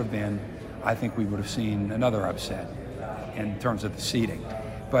they should have been, I think we would have seen another upset in terms of the seeding.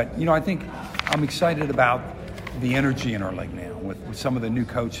 But, I think I'm excited about the energy in our league now with some of the new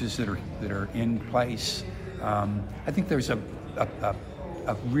coaches that are in place. I think there's a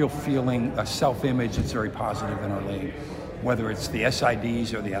real feeling, a self-image that's very positive in our league, whether it's the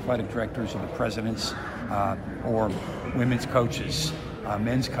SIDs or the athletic directors or the presidents or women's coaches,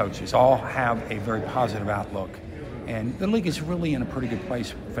 men's coaches, all have a very positive outlook. And the league is really in a pretty good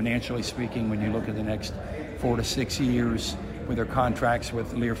place financially speaking when you look at the next 4 to 6 years with their contracts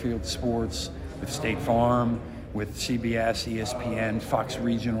with Learfield Sports, with State Farm, with CBS, ESPN, Fox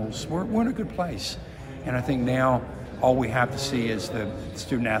Regionals. We're in a good place. And I think now all we have to see is the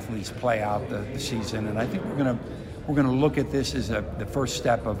student athletes play out the season. And I think we're gonna look at this as the first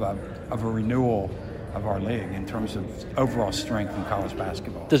step of a renewal of our league in terms of overall strength in college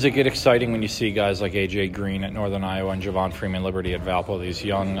basketball. Does it get exciting when you see guys like AJ Green at Northern Iowa and Javon Freeman Liberty at Valpo, these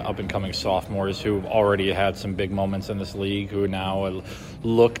young up-and-coming sophomores who've already had some big moments in this league, who now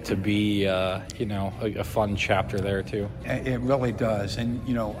look to be, a fun chapter there too? It really does. And,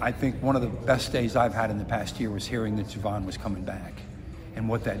 I think one of the best days I've had in the past year was hearing that Javon was coming back and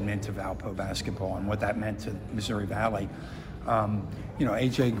what that meant to Valpo basketball and what that meant to Missouri Valley.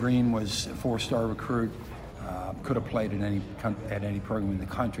 AJ Green was a 4-star recruit, could have played at any program in the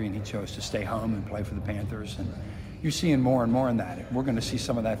country, and he chose to stay home and play for the Panthers. And you're seeing more and more in that. We're going to see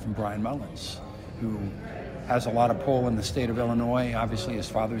some of that from Brian Mullins, who has a lot of pull in the state of Illinois. Obviously, his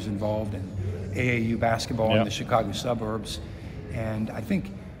father's involved in AAU basketball in the Chicago suburbs. And I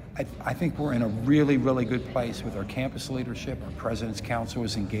think we're in a really, really good place with our campus leadership. Our President's Council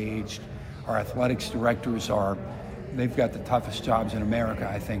is engaged. Our athletics directors they've got the toughest jobs in America,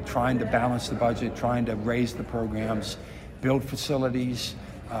 I think, trying to balance the budget, trying to raise the programs, build facilities,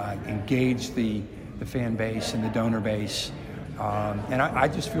 engage the fan base and the donor base. And I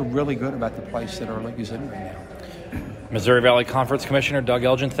just feel really good about the place that our league is in right now. Missouri Valley Conference Commissioner Doug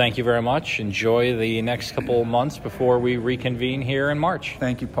Elgin, thank you very much. Enjoy the next couple of months before we reconvene here in March.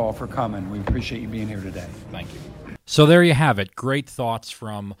 Thank you, Paul, for coming. We appreciate you being here today. Thank you. So there you have it. Great thoughts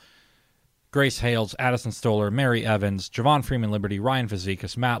from Grace Hales, Addison Stoller, Mary Evans, Javon Freeman Liberty, Ryan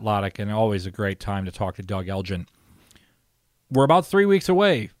Fazekas, Matt Loddick, and always a great time to talk to Doug Elgin. We're about 3 weeks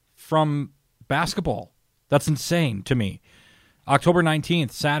away from basketball. That's insane to me. October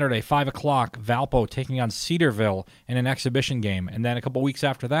 19th, Saturday, 5 o'clock, Valpo taking on Cedarville in an exhibition game. And then a couple weeks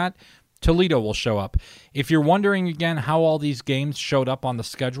after that, Toledo will show up. If you're wondering again how all these games showed up on the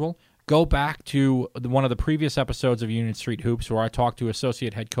schedule, go back to one of the previous episodes of Union Street Hoops where I talked to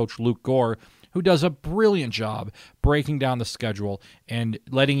Associate Head Coach Luke Gore, who does a brilliant job breaking down the schedule and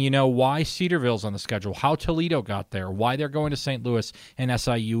letting you know why Cedarville's on the schedule, how Toledo got there, why they're going to St. Louis and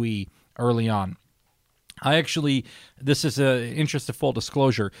SIUE early on. This is an interest of full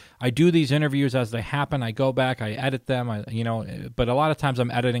disclosure. I do these interviews as they happen. I go back, I edit them, but a lot of times I'm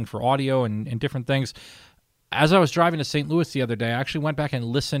editing for audio and different things. As I was driving to St. Louis the other day, I actually went back and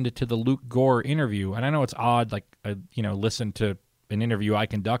listened to the Luke Gore interview. And I know it's odd, listen to an interview I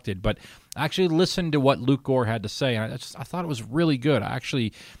conducted, but I actually listened to what Luke Gore had to say. And I thought it was really good. I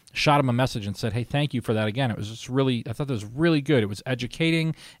actually shot him a message and said, hey, thank you for that again. It was just really, I thought that was really good. It was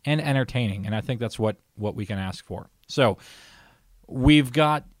educating and entertaining. And I think that's what we can ask for. So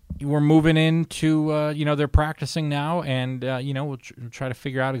we're moving into, they're practicing now, and, we'll try to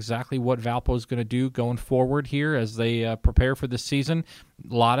figure out exactly what Valpo is going to do going forward here as they prepare for this season.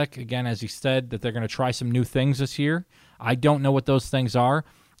 Loddick, again, as he said, that they're going to try some new things this year. I don't know what those things are.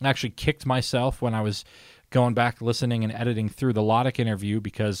 I actually kicked myself when I was going back, listening and editing through the Loddick interview,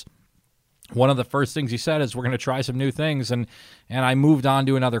 because one of the first things he said is we're going to try some new things, and I moved on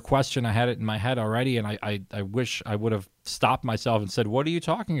to another question. I had it in my head already, and I wish I would have stopped myself and said, what are you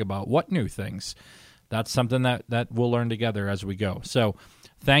talking about? What new things? That's something that we'll learn together as we go. So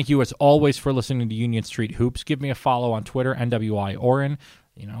thank you, as always, for listening to Union Street Hoops. Give me a follow on Twitter, NWI Oren.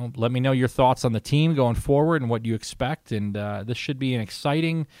 Let me know your thoughts on the team going forward and what you expect, and this should be an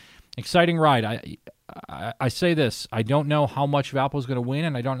exciting ride. I say this, I don't know how much Valpo's going to win,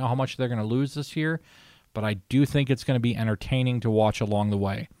 and I don't know how much they're going to lose this year, but I do think it's going to be entertaining to watch along the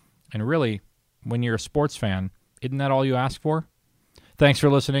way. And really, when you're a sports fan, isn't that all you ask for? Thanks for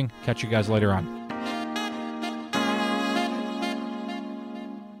listening. Catch you guys later on.